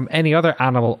from any other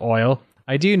animal oil,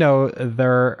 I do know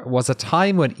there was a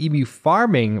time when emu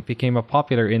farming became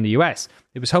popular in the US.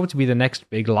 It was hoped to be the next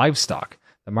big livestock.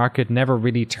 The market never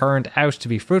really turned out to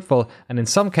be fruitful, and in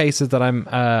some cases that I'm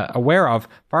aware of,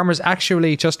 farmers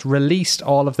actually just released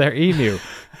all of their emu.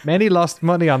 Many lost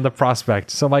money on the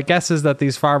prospect, so my guess is that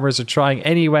these farmers are trying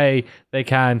any way they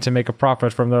can to make a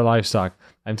profit from their livestock.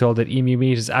 I'm told that emu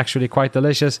meat is actually quite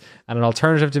delicious and an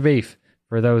alternative to beef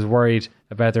for those worried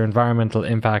about their environmental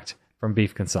impact from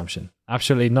beef consumption.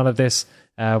 Absolutely none of this,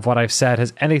 of what I've said,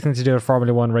 has anything to do with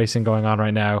Formula One racing going on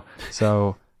right now,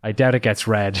 so I doubt it gets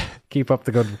read. Keep up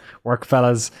the good work,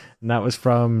 fellas. And that was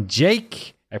from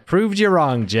Jake. I proved you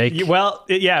wrong, Jake. Well,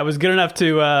 it was good enough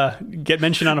to get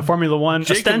mentioned on a Formula One.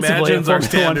 Jake imagines our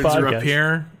standards are up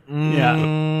here. Yeah,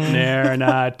 they're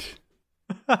not.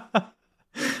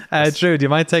 Drew, do you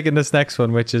mind taking this next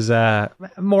one, which is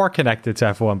more connected to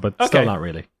F1, but still not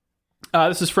really?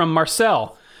 This is from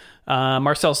Marcel.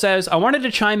 Marcel says, I wanted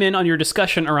to chime in on your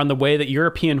discussion around the way that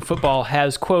European football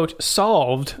has, quote,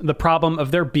 solved the problem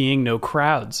of there being no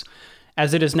crowds.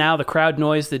 As it is now, the crowd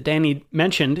noise that Danny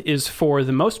mentioned is, for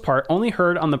the most part, only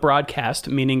heard on the broadcast,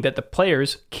 meaning that the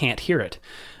players can't hear it.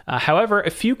 However, a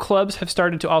few clubs have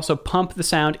started to also pump the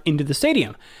sound into the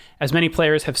stadium, as many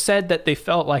players have said that they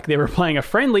felt like they were playing a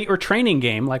friendly or training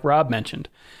game, like Rob mentioned.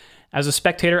 As a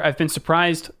spectator, I've been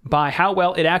surprised by how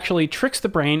well it actually tricks the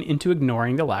brain into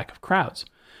ignoring the lack of crowds.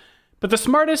 But the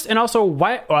smartest and also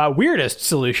weirdest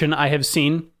solution I have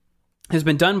seen has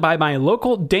been done by my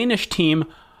local Danish team,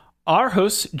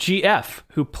 Aarhus GF,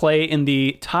 who play in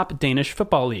the top Danish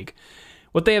football league.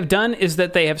 What they have done is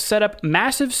that they have set up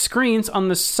massive screens on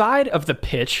the side of the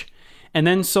pitch and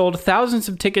then sold thousands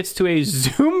of tickets to a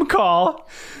Zoom call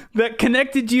that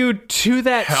connected you to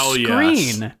that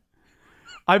screen. Yes.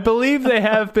 I believe they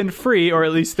have been free, or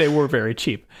at least they were very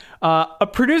cheap. A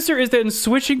producer is then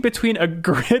switching between a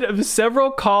grid of several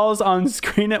calls on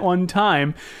screen at one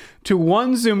time to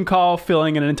one Zoom call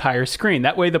filling an entire screen.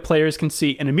 That way the players can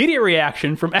see an immediate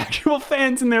reaction from actual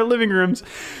fans in their living rooms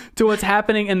to what's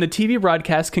happening, and the TV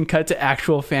broadcast can cut to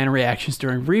actual fan reactions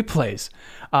during replays.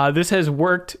 This has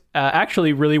worked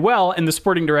actually really well, and the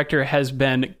sporting director has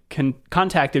been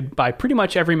contacted by pretty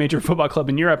much every major football club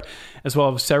in Europe, as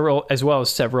well as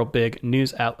several big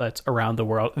news outlets around the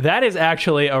world. That is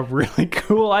actually a really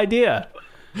cool idea.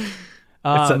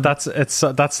 That's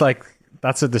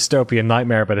a dystopian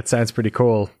nightmare, but it sounds pretty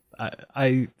cool.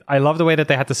 I love the way that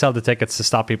they had to sell the tickets to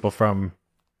stop people from,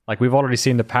 like, we've already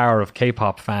seen the power of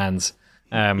K-pop fans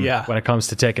when it comes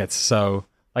to tickets. So,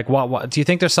 like, what do you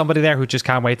think there's somebody there who just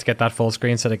can't wait to get that full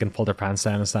screen so they can pull their pants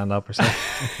down and stand up or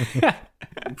something?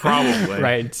 Probably.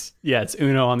 Right. It's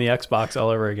Uno on the Xbox all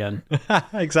over again.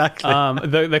 Exactly.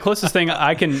 The closest thing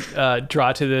I can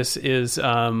draw to this is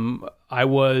I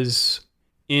was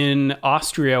in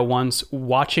Austria once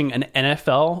watching an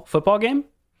NFL football game.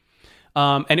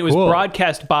 And it was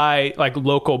broadcast by like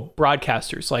local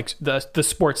broadcasters, like the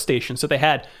sports station. So they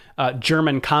had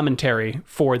German commentary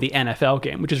for the NFL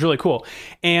game, which is really cool.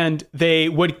 And they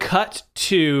would cut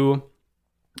to,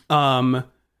 I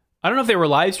don't know if they were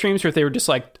live streams or if they were just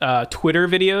like Twitter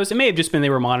videos. It may have just been they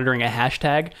were monitoring a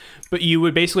hashtag, but you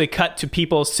would basically cut to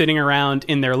people sitting around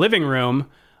in their living room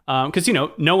because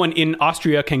no one in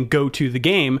Austria can go to the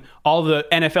game. All the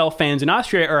NFL fans in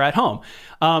Austria are at home,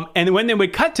 and when they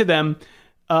would cut to them,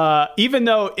 even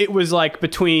though it was like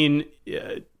between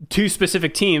two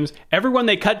specific teams, everyone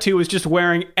they cut to was just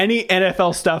wearing any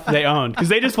NFL stuff they owned because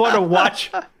they just want to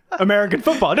watch American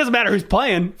football. It doesn't matter who's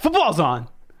playing; football's on.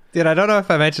 Dude, I don't know if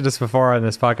I mentioned this before on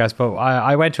this podcast, but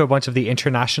I went to a bunch of the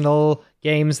international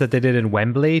games that they did in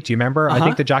Wembley. Do you remember? I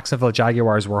think the Jacksonville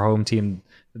Jaguars were home team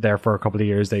there for a couple of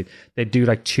years. They do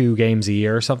like 2 games a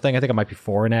year or something. I think it might be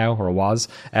 4 now, or it was.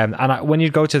 When you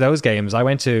go to those games, I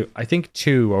went to, I think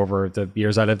 2 over the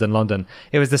years I lived in London.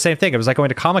 It was the same thing. It was like going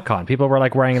to Comic-Con. People were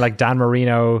like wearing like Dan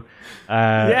Marino,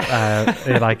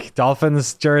 like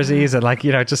Dolphins jerseys and like,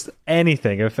 just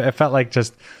anything. It felt like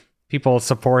just people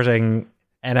supporting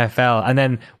NFL. And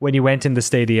then when you went in the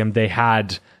stadium, they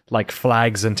had like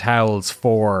flags and towels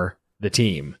for the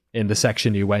team in the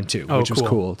section you went to, which was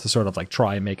cool to sort of like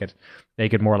try and make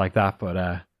it more like that. But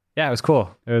it was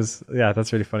cool. That's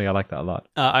really funny. I like that a lot.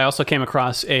 I also came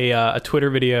across a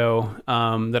Twitter video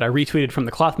that I retweeted from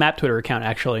the Cloth Map Twitter account,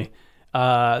 actually.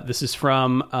 This is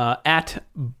from at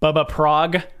Bubba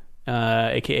Prague,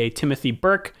 aka Timothy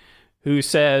Burke, who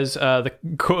says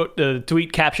the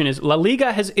tweet caption is La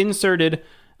Liga has inserted,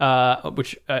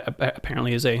 which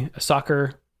apparently is a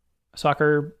soccer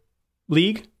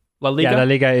league. La Liga? Yeah, La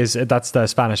Liga that's the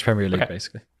Spanish Premier League,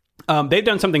 basically. They've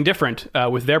done something different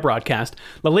with their broadcast.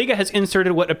 La Liga has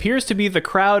inserted what appears to be the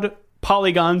crowd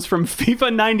polygons from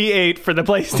FIFA 98 for the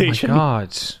PlayStation.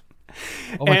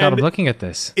 Oh my god, I'm looking at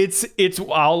this.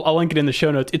 I'll link it in the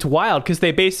show notes. It's wild because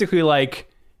they basically like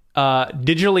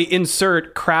digitally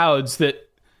insert crowds that,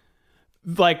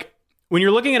 like, when you're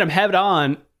looking at them head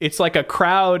on, it's like a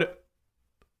crowd.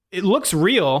 It looks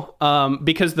real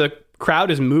because the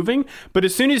crowd is moving, but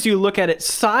as soon as you look at it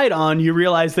side on, you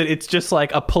realize that it's just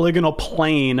like a polygonal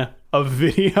plane of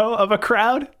video of a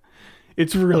crowd.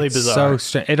 It's really bizarre. So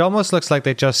strange. It almost looks like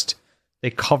they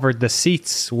covered the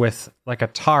seats with like a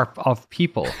tarp of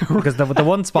people because the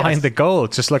ones behind the goal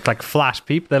just look like flat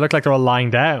people. They look like they're all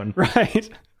lying down. Right.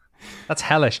 That's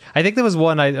hellish. I think there was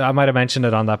one, I might have mentioned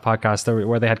it on that podcast,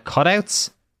 where they had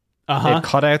cutouts. They had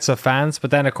cutouts of fans,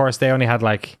 but then of course they only had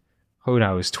like, who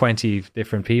knows, 20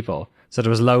 different people. So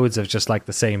there was loads of just like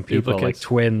the same people, duplicates, like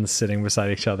twins sitting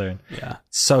beside each other. Yeah.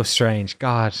 So strange.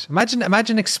 God,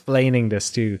 imagine explaining this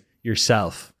to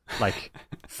yourself like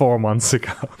 4 months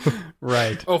ago.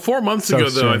 Right. Oh, 4 months ago,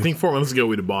 though, I think 4 months ago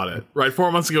we'd have bought it. Right,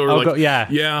 4 months ago we were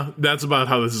yeah, that's about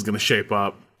how this is going to shape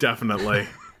up. Definitely.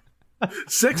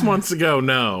 6 months ago,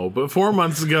 no. But 4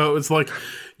 months ago, it's like,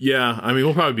 yeah, I mean,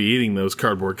 we'll probably be eating those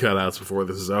cardboard cutouts before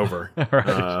this is over.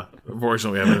 Right.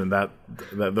 Unfortunately, we haven't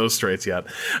in those straits yet.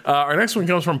 Our next one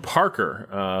comes from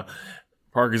Parker.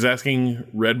 Parker's asking,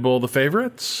 Red Bull the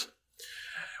favorites?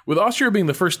 With Austria being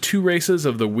the first 2 races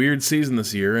of the weird season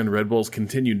this year and Red Bull's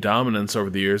continued dominance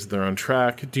over the years that they're on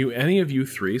track, do any of you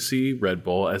 3 see Red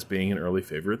Bull as being an early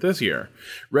favorite this year?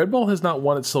 Red Bull has not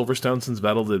won at Silverstone since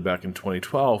Vettel did back in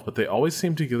 2012, but they always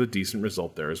seem to get a decent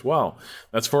result there as well.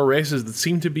 That's 4 races that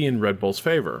seem to be in Red Bull's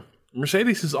favor.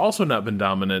 Mercedes has also not been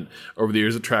dominant over the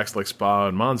years at tracks like Spa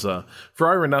and Monza.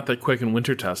 Ferrari were not that quick in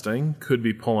winter testing, could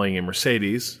be pulling a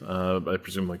Mercedes, I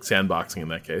presume like sandboxing in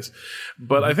that case.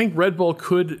 But I think Red Bull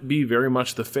could be very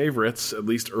much the favorites, at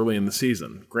least early in the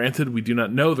season. Granted, we do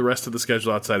not know the rest of the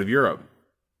schedule outside of Europe.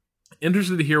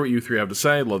 Interested to hear what you 3 have to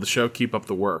say. Love the show. Keep up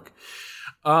the work.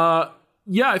 Yeah,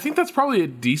 I think that's probably a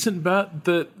decent bet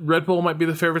that Red Bull might be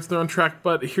the favorites. They're on track,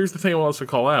 but here's the thing I want to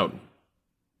call out.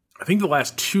 I think the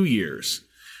last 2 years,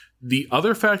 the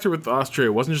other factor with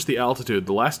Austria wasn't just the altitude.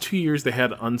 The last 2 years, they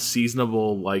had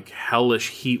unseasonable, like, hellish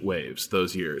heat waves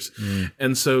those years.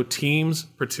 And so teams,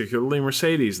 particularly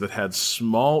Mercedes, that had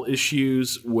small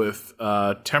issues with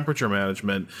temperature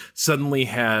management suddenly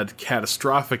had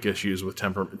catastrophic issues with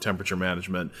temperature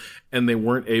management, and they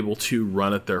weren't able to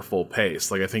run at their full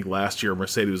pace. Like, I think last year,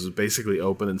 Mercedes was basically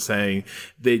open and saying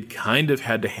they'd kind of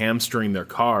had to hamstring their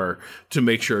car to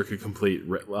make sure it could complete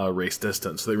race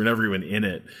distance. So they were never even in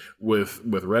it with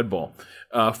Red Bull.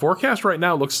 Forecast right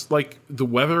now looks like the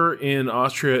weather in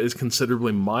Austria is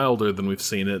considerably milder than we've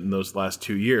seen it in those last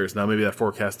 2 years. Now, maybe that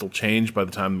forecast will change by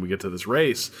the time we get to this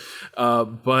race,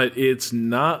 but it's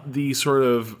not the sort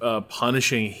of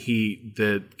punishing heat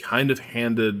that kind of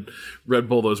handed Red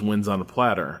Bull those wins on a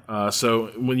platter. So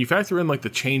when you factor in like the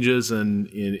changes in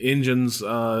engines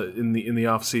in the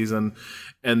off season,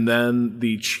 and then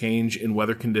the change in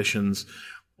weather conditions,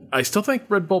 I still think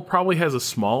Red Bull probably has a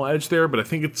small edge there, but I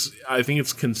think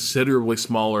it's considerably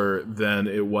smaller than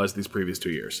it was these previous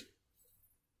 2 years.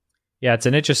 Yeah, it's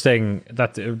an interesting,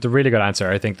 the really good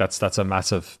answer. I think that's a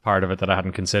massive part of it that I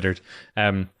hadn't considered.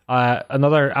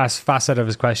 Another facet of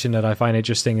his question that I find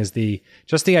interesting is the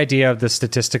idea of the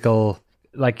statistical,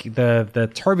 like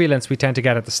the turbulence we tend to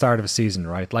get at the start of a season,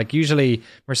 right? Like usually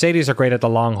Mercedes are great at the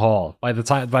long haul. By the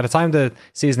time the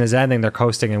season is ending, they're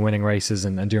coasting and winning races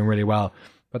and doing really well.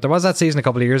 But there was that season a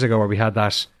couple of years ago where we had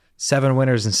that 7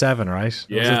 winners in 7, right?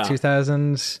 Yeah. Was it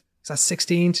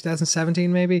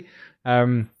 2017 maybe?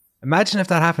 Imagine if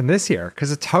that happened this year,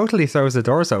 because it totally throws the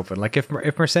doors open. Like if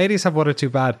Mercedes have 1 or 2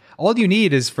 bad, all you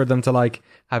need is for them to like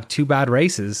have 2 bad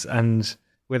races, and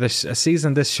with a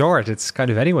season this short, it's kind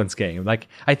of anyone's game. Like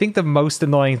I think the most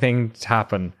annoying thing to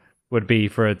happen would be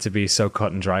for it to be so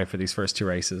cut and dry for these first 2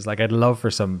 races. Like I'd love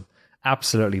for some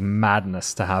absolutely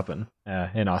madness to happen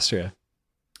in Austria.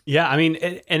 Yeah, I mean,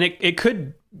 it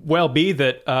could well be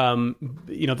that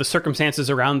the circumstances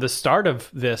around the start of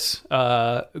this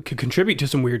could contribute to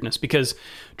some weirdness, because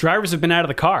drivers have been out of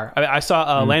the car. I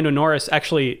saw Lando Norris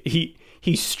actually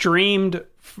he streamed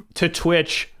to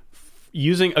Twitch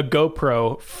using a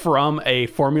GoPro from a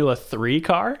Formula 3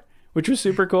 car, which was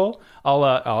super cool.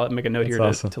 I'll make a note here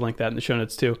to link that in the show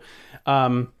notes too.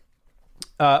 But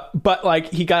like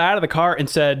he got out of the car and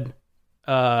said,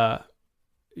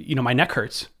 my neck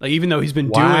hurts. Like even though he's been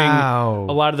doing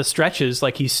a lot of the stretches,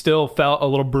 like he still felt a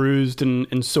little bruised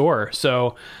and sore.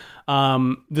 So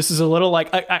this is a little like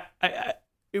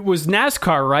it was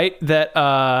NASCAR, right? That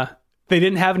they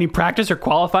didn't have any practice or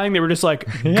qualifying. They were just like,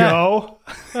 go.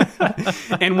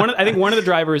 And I think one of the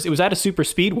drivers, it was at a super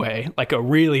speedway, like a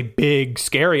really big,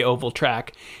 scary oval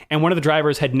track. And one of the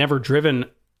drivers had never driven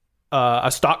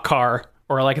a stock car,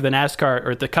 or like the NASCAR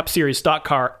or the Cup Series stock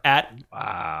car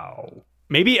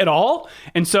maybe at all.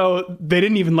 And so they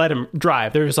didn't even let him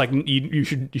drive. They're just like, you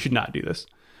should not do this.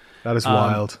 That is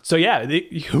wild. So yeah,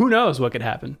 who knows what could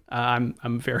happen?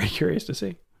 I'm very curious to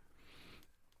see.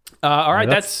 All right,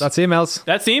 that's emails.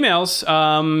 That's emails.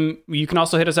 You can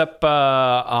also hit us up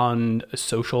on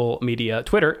social media,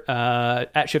 Twitter,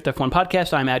 at ShiftF1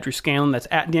 Podcast. I'm Andrew Scanlon. That's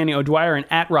at Danny O'Dwyer and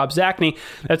at Rob Zachney.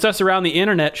 That's us around the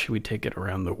internet. Should we take it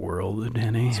around the world,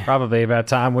 Danny? It's probably about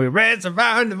time we race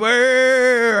around the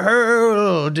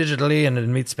world digitally and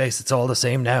in meat space. It's all the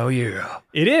same now, yeah.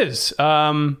 It is.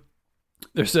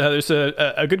 There's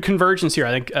a good convergence here,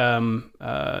 I think.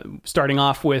 Starting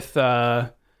off with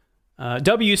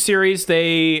W Series,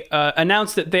 they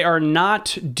announced that they are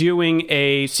not doing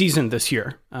a season this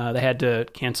year. They had to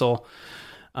cancel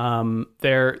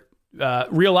their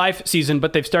real life season,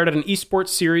 but they've started an esports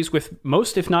series with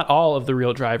most, if not all, of the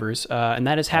real drivers, and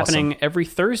that is happening every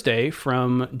Thursday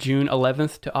from June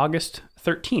 11th to August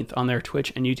 13th on their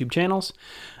Twitch and YouTube channels.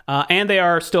 And they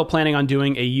are still planning on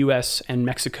doing a U.S. and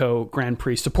Mexico Grand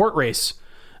Prix support race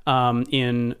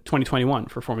in 2021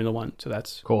 for Formula One. So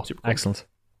that's cool. Super cool. Excellent.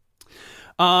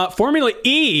 Formula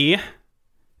E,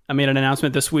 I made an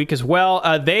announcement this week as well.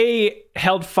 They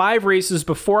held 5 races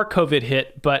before COVID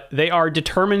hit, but they are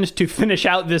determined to finish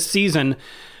out this season,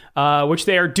 which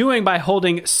they are doing by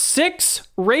holding 6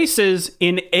 races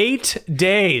in 8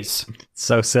 days.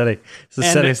 So silly. It's the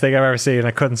silliest thing I've ever seen.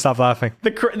 I couldn't stop laughing.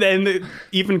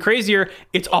 Even crazier,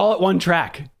 it's all at one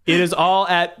track. It is all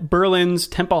at Berlin's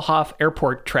Tempelhof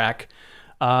Airport track.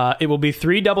 It will be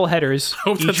 3 double headers,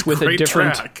 each with a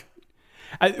different track.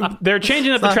 They're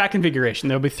changing up the track configuration.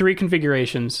 There'll be 3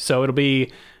 configurations. So it'll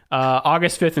be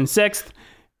August 5th and 6th,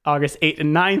 August 8th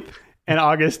and 9th, and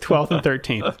August 12th and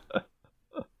 13th.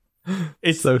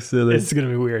 It's so silly. It's going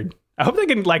to be weird. I hope I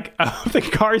hope the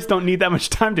cars don't need that much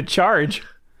time to charge.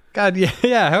 God,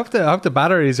 yeah. I hope the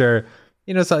batteries are,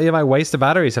 so you might waste the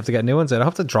batteries, have to get new ones in. I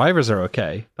hope the drivers are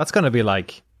okay. That's going to be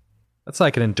that's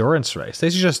like an endurance race. They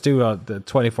should just do the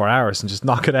 24 hours and just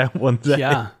knock it out one day.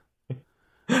 Yeah.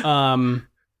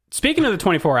 Speaking of the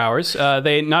 24 hours,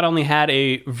 they not only had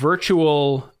a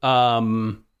virtual Le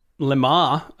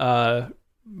Mans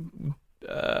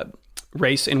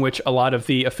race in which a lot of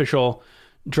the official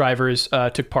drivers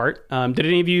took part. Did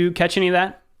any of you catch any of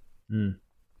that? It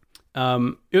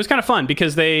was kind of fun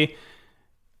because there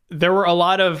were a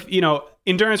lot of,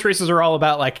 endurance races are all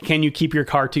about like, can you keep your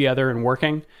car together and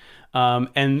working?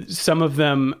 And some of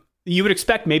them you would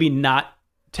expect maybe not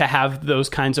to have those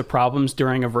kinds of problems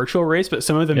during a virtual race, but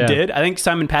some of them did. I think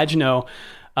Simon Pagenaud,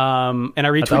 and I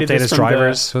retweeted this from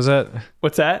drivers, was it?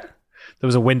 What's that? There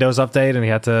was a Windows update and he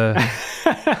had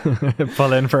to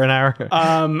pull in for an hour.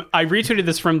 I retweeted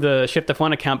this from the Shift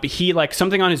F1 account, but he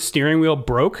something on his steering wheel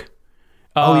broke.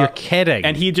 Oh, you're kidding.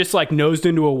 And he just nosed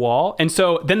into a wall. And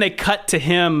so then they cut to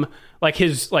him,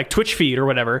 his Twitch feed or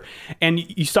whatever. And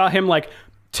you saw him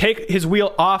take his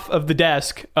wheel off of the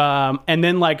desk, and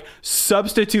then like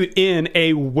substitute in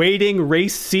a waiting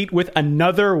race seat with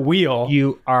another wheel.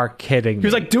 You are kidding me. He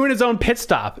was like doing his own pit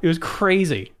stop. It was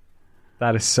crazy.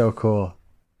 That is so cool.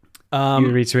 You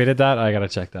retweeted that? I gotta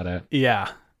check that out.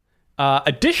 Yeah.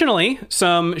 Additionally,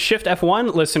 some Shift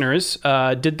F1 listeners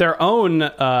did their own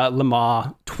Le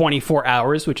Mans 24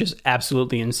 hours, which is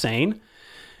absolutely insane.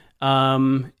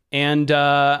 And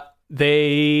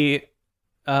they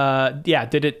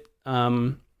did it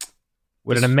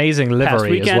with an amazing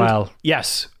livery as well.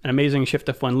 Yes, an amazing Shift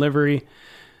F1 livery.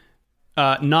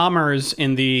 Namers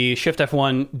in the Shift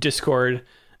F1 Discord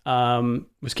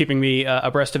was keeping me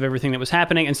abreast of everything that was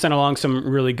happening and sent along some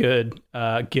really good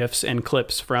GIFs and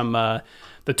clips from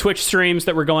the Twitch streams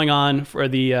that were going on for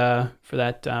the for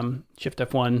that Shift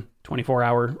F1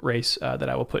 24-hour race that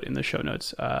I will put in the show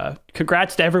notes.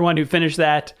 Congrats to everyone who finished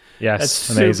that. Yes,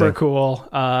 that's amazing. Super cool.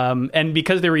 And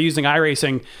because they were using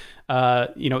iRacing,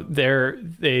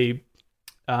 they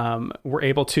were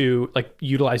able to like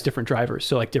utilize different drivers.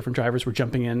 So like different drivers were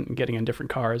jumping in and getting in different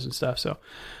cars and stuff. So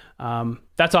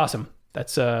that's awesome.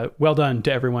 That's well done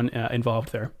to everyone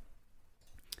involved there.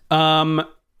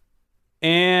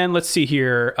 And let's see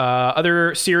here.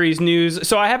 Other series news.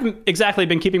 So I haven't exactly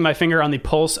been keeping my finger on the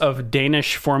pulse of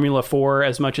Danish Formula 4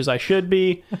 as much as I should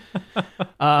be.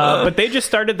 But they just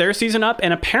started their season up,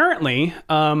 and apparently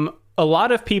a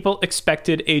lot of people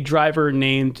expected a driver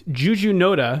named Juju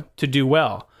Noda to do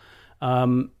well.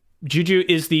 Juju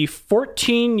is the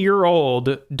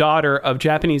 14-year-old daughter of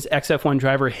Japanese XF1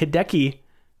 driver Hideki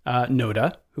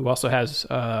Noda, who also has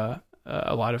a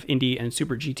lot of Indy and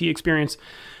Super GT experience.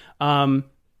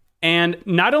 And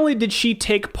not only did she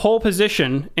take pole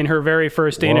position in her very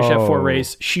first Danish F4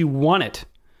 race, she won it.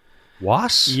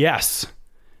 What? Yes.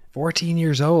 14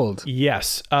 years old.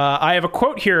 Yes. I have a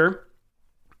quote here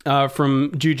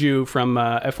from Juju from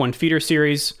F1 Feeder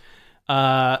Series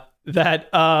that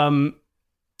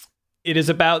it is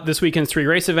about this weekend's 3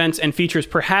 race events and features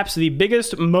perhaps the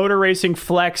biggest motor racing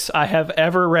flex I have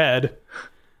ever read.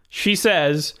 She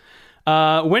says,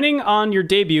 winning on your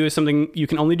debut is something you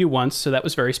can only do once, so that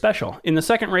was very special. In the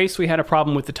second race, we had a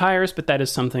problem with the tires, but that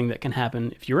is something that can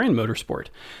happen if you're in motorsport.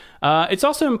 It's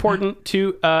also important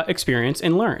to experience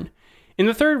and learn. In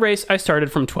the third race, I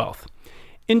started from 12th.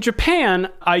 In Japan,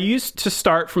 I used to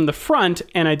start from the front,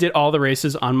 and I did all the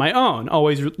races on my own,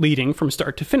 always leading from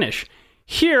start to finish.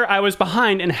 Here, I was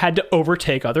behind and had to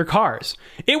overtake other cars.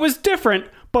 It was different,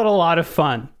 but a lot of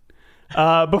fun.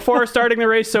 Before starting the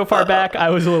race so far back, I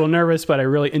was a little nervous, but I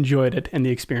really enjoyed it, and the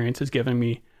experience has given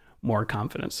me more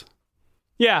confidence.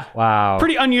 Yeah. Wow.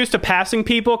 Pretty unused to passing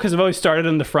people because I've always started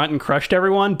in the front and crushed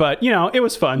everyone, but, it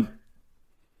was fun.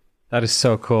 That is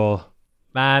so cool.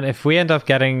 Man, if we end up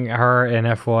getting her in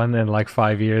F1 in like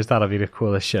 5 years, that'll be the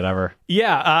coolest shit ever.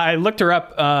 Yeah, I looked her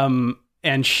up,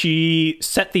 and she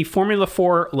set the Formula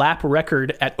 4 lap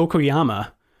record at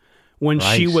Okayama when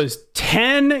she was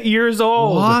 10 years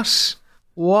old.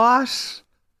 What?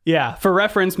 Yeah, for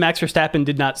reference, Max Verstappen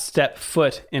did not step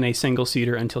foot in a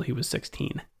single-seater until he was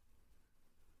 16.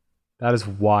 That is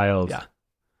wild. Yeah.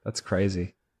 That's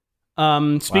crazy.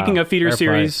 Speaking of feeder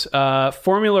series,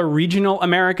 Formula Regional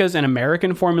Americas and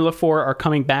American Formula 4 are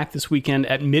coming back this weekend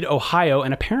at Mid-Ohio,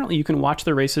 and apparently you can watch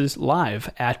the races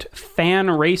live at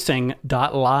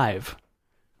fanracing.live,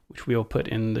 which we will put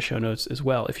in the show notes as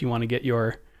well if you want to get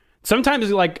your...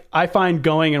 Sometimes, like, I find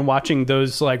going and watching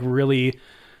those, like, really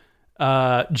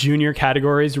junior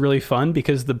categories really fun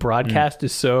because the broadcast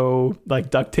is so,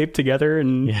 like, duct taped together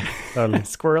and totally.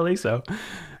 squirrely, so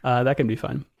that can be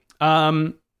fun.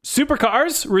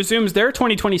 Supercars resumes their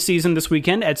 2020 season this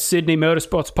weekend at Sydney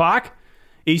Motorsports Park,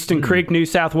 Eastern Creek, New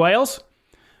South Wales,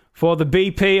 for the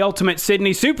BP Ultimate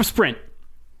Sydney Super Sprint,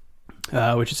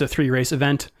 which is a 3-race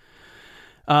event.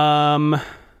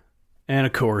 And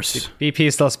of course, BP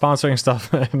is still sponsoring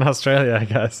stuff in Australia, I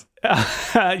guess.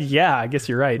 Yeah, I guess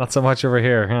you're right. Not so much over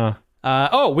here,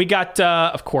 huh? We got,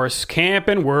 of course,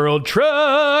 Camping World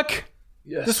Truck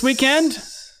this weekend.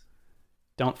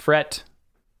 Don't fret.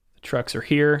 The trucks are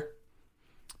here.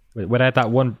 Without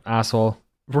that one asshole.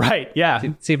 Right, yeah.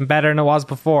 It's even better than it was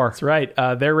before. That's right.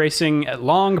 They're racing at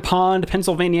Long Pond,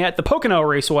 Pennsylvania at the Pocono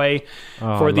Raceway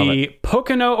for the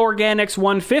Pocono Organics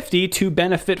 150 to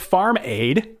benefit Farm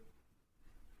Aid.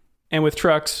 And with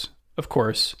trucks, of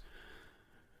course,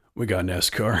 we got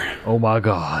NASCAR. Oh my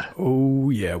God.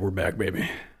 Oh yeah, we're back, baby.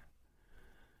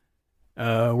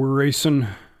 We're racing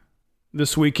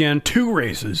this weekend. 2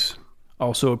 races.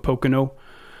 Also at Pocono.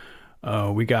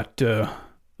 We got the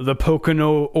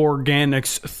Pocono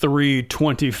Organics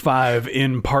 325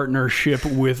 in partnership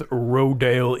with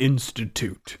Rodale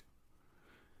Institute.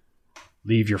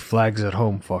 Leave your flags at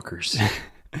home, fuckers.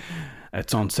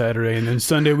 That's on Saturday, and then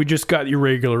Sunday we just got your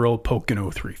regular old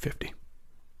Pocono 350.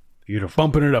 Beautiful.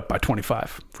 Bumping it up by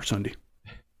 25 for Sunday.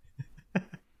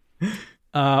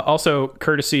 Also,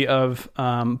 courtesy of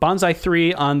Bonsai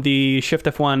 3 on the Shift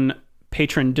F1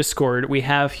 patron Discord, we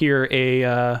have here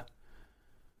a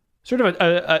sort of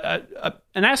a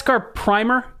NASCAR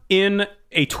primer in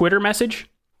a Twitter message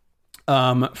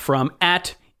from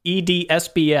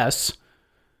 @EDSBS.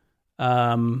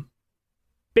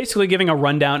 Basically giving a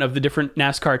rundown of the different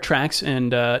NASCAR tracks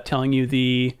and telling you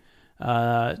the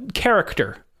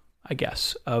character, I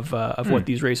guess, of what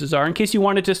these races are, in case you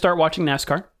wanted to start watching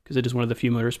NASCAR, because it is one of the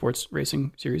few motorsports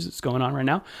racing series that's going on right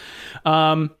now.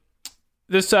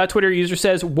 This Twitter user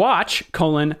says, watch,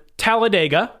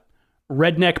 Talladega,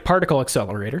 Redneck Particle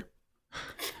Accelerator.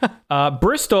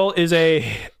 Bristol is a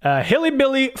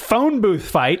hilly-billy phone booth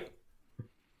fight.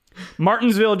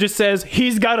 Martinsville just says,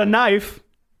 he's got a knife.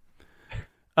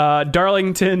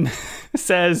 Darlington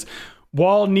says,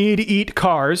 wall need eat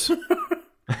cars.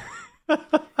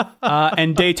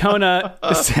 And Daytona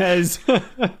says,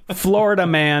 Florida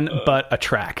man, but a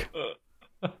track.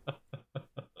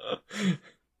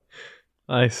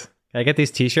 Nice. Can I get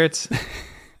these t-shirts?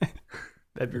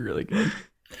 That'd be really good.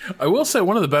 I will say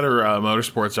one of the better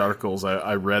motorsports articles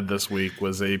I read this week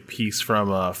was a piece from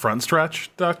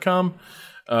frontstretch.com.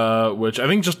 Which I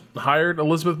think just hired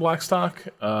Elizabeth Blackstock.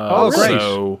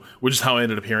 Great. Which is how I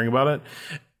ended up hearing about it.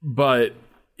 But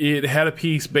it had a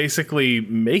piece basically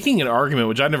making an argument,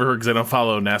 which I've never heard because I don't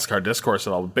follow NASCAR discourse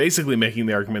at all, but basically making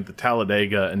the argument that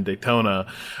Talladega and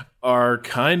Daytona are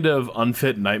kind of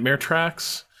unfit nightmare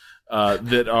tracks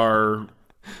that are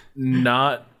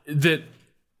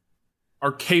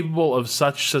capable of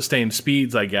such sustained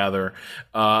speeds, I gather,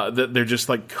 that they're just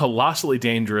like colossally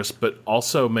dangerous, but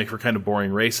also make for kind of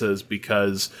boring races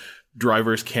because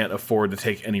drivers can't afford to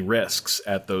take any risks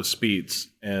at those speeds.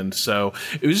 And so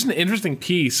it was just an interesting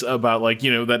piece about, like,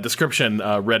 you know, that description,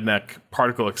 redneck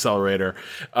particle accelerator,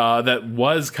 that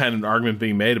was kind of an argument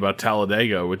being made about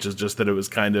Talladega, which is just that it was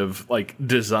kind of like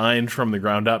designed from the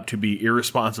ground up to be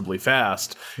irresponsibly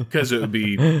fast because it would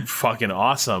be fucking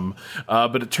awesome.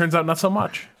 But it turns out not so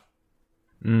much.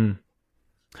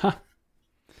 Huh.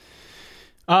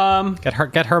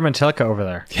 Get Herman Tilke over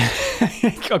there.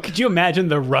 Oh, could you imagine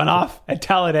the runoff at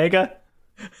Talladega?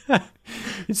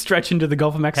 It's stretch into the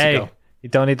Gulf of Mexico. Hey, you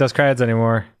don't need those crowds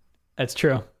anymore. That's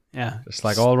true. Yeah. Just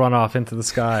like all run off into the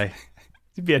sky.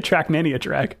 It'd be a Trackmania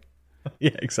track.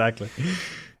 Yeah, exactly.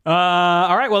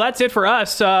 All right. Well, that's it for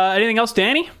us. Anything else,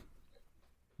 Danny?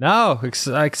 No,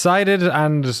 excited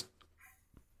and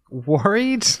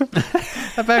worried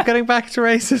about getting back to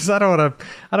races. I don't want to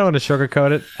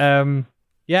sugarcoat it.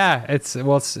 Yeah, it's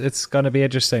going to be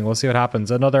interesting. We'll see what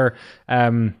happens. Another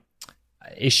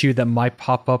issue that might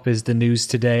pop up is the news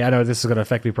today. I know this is going to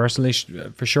affect me personally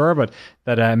for sure, but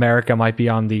that America might be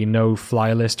on the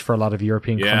no-fly list for a lot of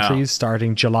European countries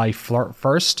starting July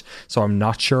 1st. So I'm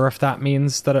not sure if that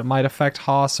means that it might affect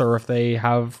Haas or if they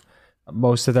have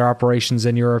most of their operations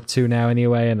in Europe too now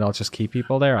anyway, and they'll just keep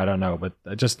people there. I don't know, but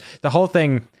just the whole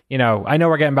thing, you know, I know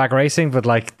we're getting back racing, but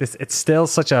like this, it's still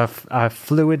such a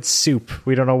fluid soup.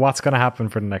 We don't know what's going to happen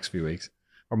for the next few weeks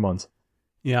or months.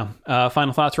 Yeah.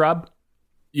 Final thoughts, Rob?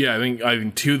 Yeah, I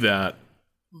think to that,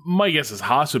 my guess is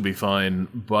Haas would be fine,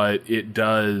 but it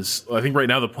does. I think right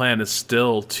now the plan is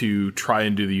still to try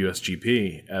and do the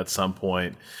USGP at some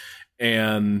point,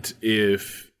 and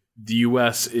if the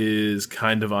US is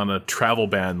kind of on a travel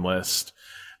ban list,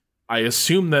 I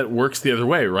assume that works the other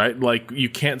way, right? Like, you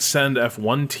can't send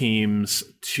F1 teams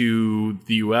to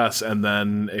the US and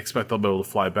then expect they'll be able to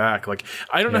fly back. Like,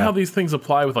 I don't know how these things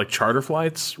apply with like charter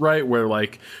flights, right? Where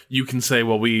like you can say,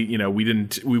 well, we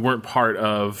weren't part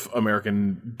of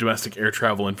American domestic air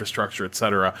travel infrastructure,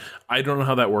 etc. I don't know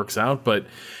how that works out, but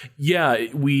yeah,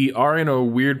 we are in a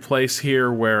weird place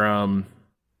here where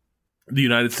the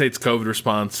United States COVID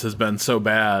response has been so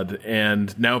bad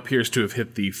and now appears to have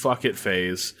hit the fuck it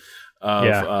phase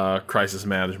of crisis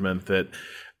management that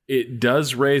it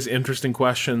does raise interesting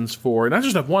questions for not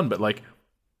just F1, but like,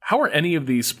 how are any of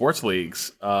these sports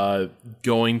leagues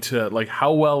going to, like,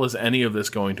 how well is any of this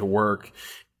going to work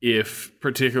if,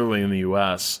 particularly in the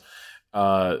US,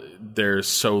 there's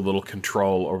so little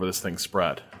control over this thing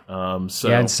spread?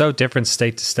 Yeah, and so different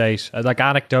state to state. Like,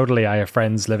 anecdotally, I have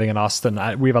friends living in Austin.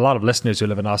 We have a lot of listeners who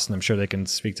live in Austin. I'm sure they can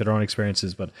speak to their own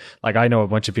experiences. But like, I know a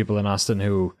bunch of people in Austin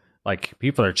who, like,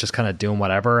 people are just kind of doing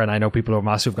whatever. And I know people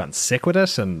who've gotten sick with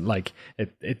it. And like,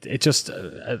 it just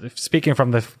speaking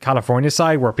from the California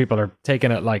side, where people are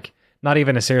taking it like not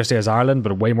even as seriously as Ireland,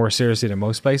 but way more seriously than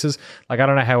most places. Like, I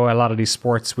don't know how a lot of these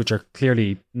sports, which are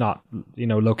clearly not,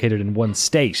 located in one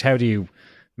state, how do you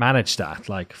manage that?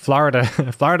 Like Florida's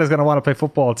going to want to play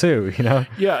football too,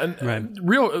 Yeah, and Right.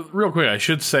 real quick, I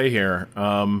should say here,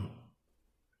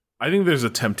 I think there's a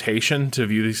temptation to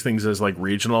view these things as like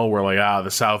regional, where like,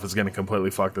 the South is going to completely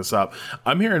fuck this up.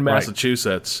 I'm here in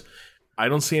Massachusetts. I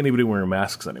don't see anybody wearing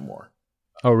masks anymore.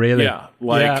 Oh, really? Yeah,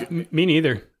 like me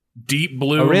neither. deep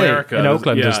blue Really? America. In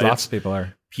Oakland, yeah, there's lots of people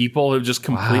are. people have just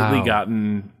completely Wow.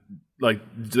 gotten, like,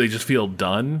 they just feel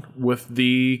done with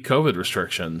the COVID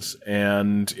restrictions.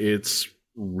 And it's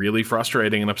really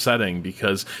frustrating and upsetting,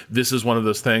 because this is one of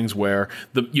those things where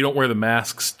you don't wear the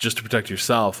masks just to protect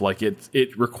yourself. Like,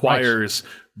 it requires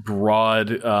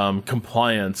broad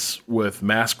compliance with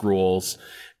mask rules,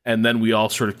 and then we all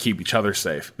sort of keep each other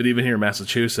safe. But even here in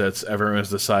Massachusetts, everyone has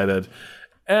decided,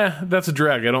 that's a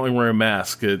drag. I don't like wearing a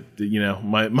mask. I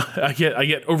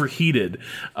get overheated,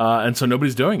 and so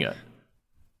nobody's doing it.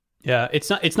 Yeah, it's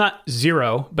not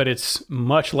zero, but it's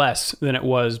much less than it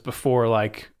was before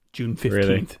like June 15th.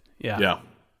 Really? Yeah.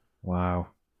 Wow.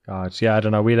 God. Yeah, I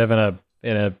don't know. We live in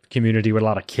a community with a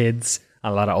lot of kids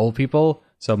and a lot of old people.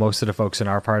 So most of the folks in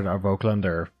our part of Oakland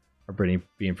are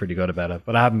being pretty good about it.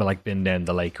 But I haven't been down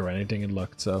the lake or anything and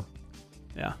looked. So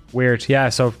Yeah. weird. Yeah.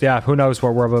 So yeah, who knows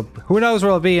where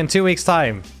we'll be in 2 weeks'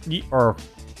 time? Or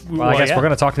I guess we're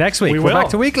going to talk next week. We're back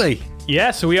to weekly.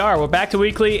 Yes, we are. We're back to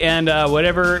weekly, and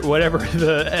whatever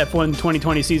the F1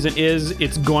 2020 season is,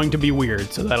 it's going to be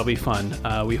weird. So that'll be fun.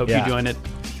 We hope you join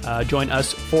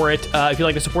us for it. If you'd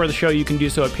like to support the show, you can do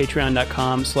so at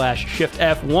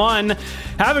patreon.com/shiftf1.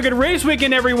 Have a good race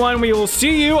weekend, everyone. We will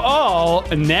see you all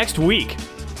next week.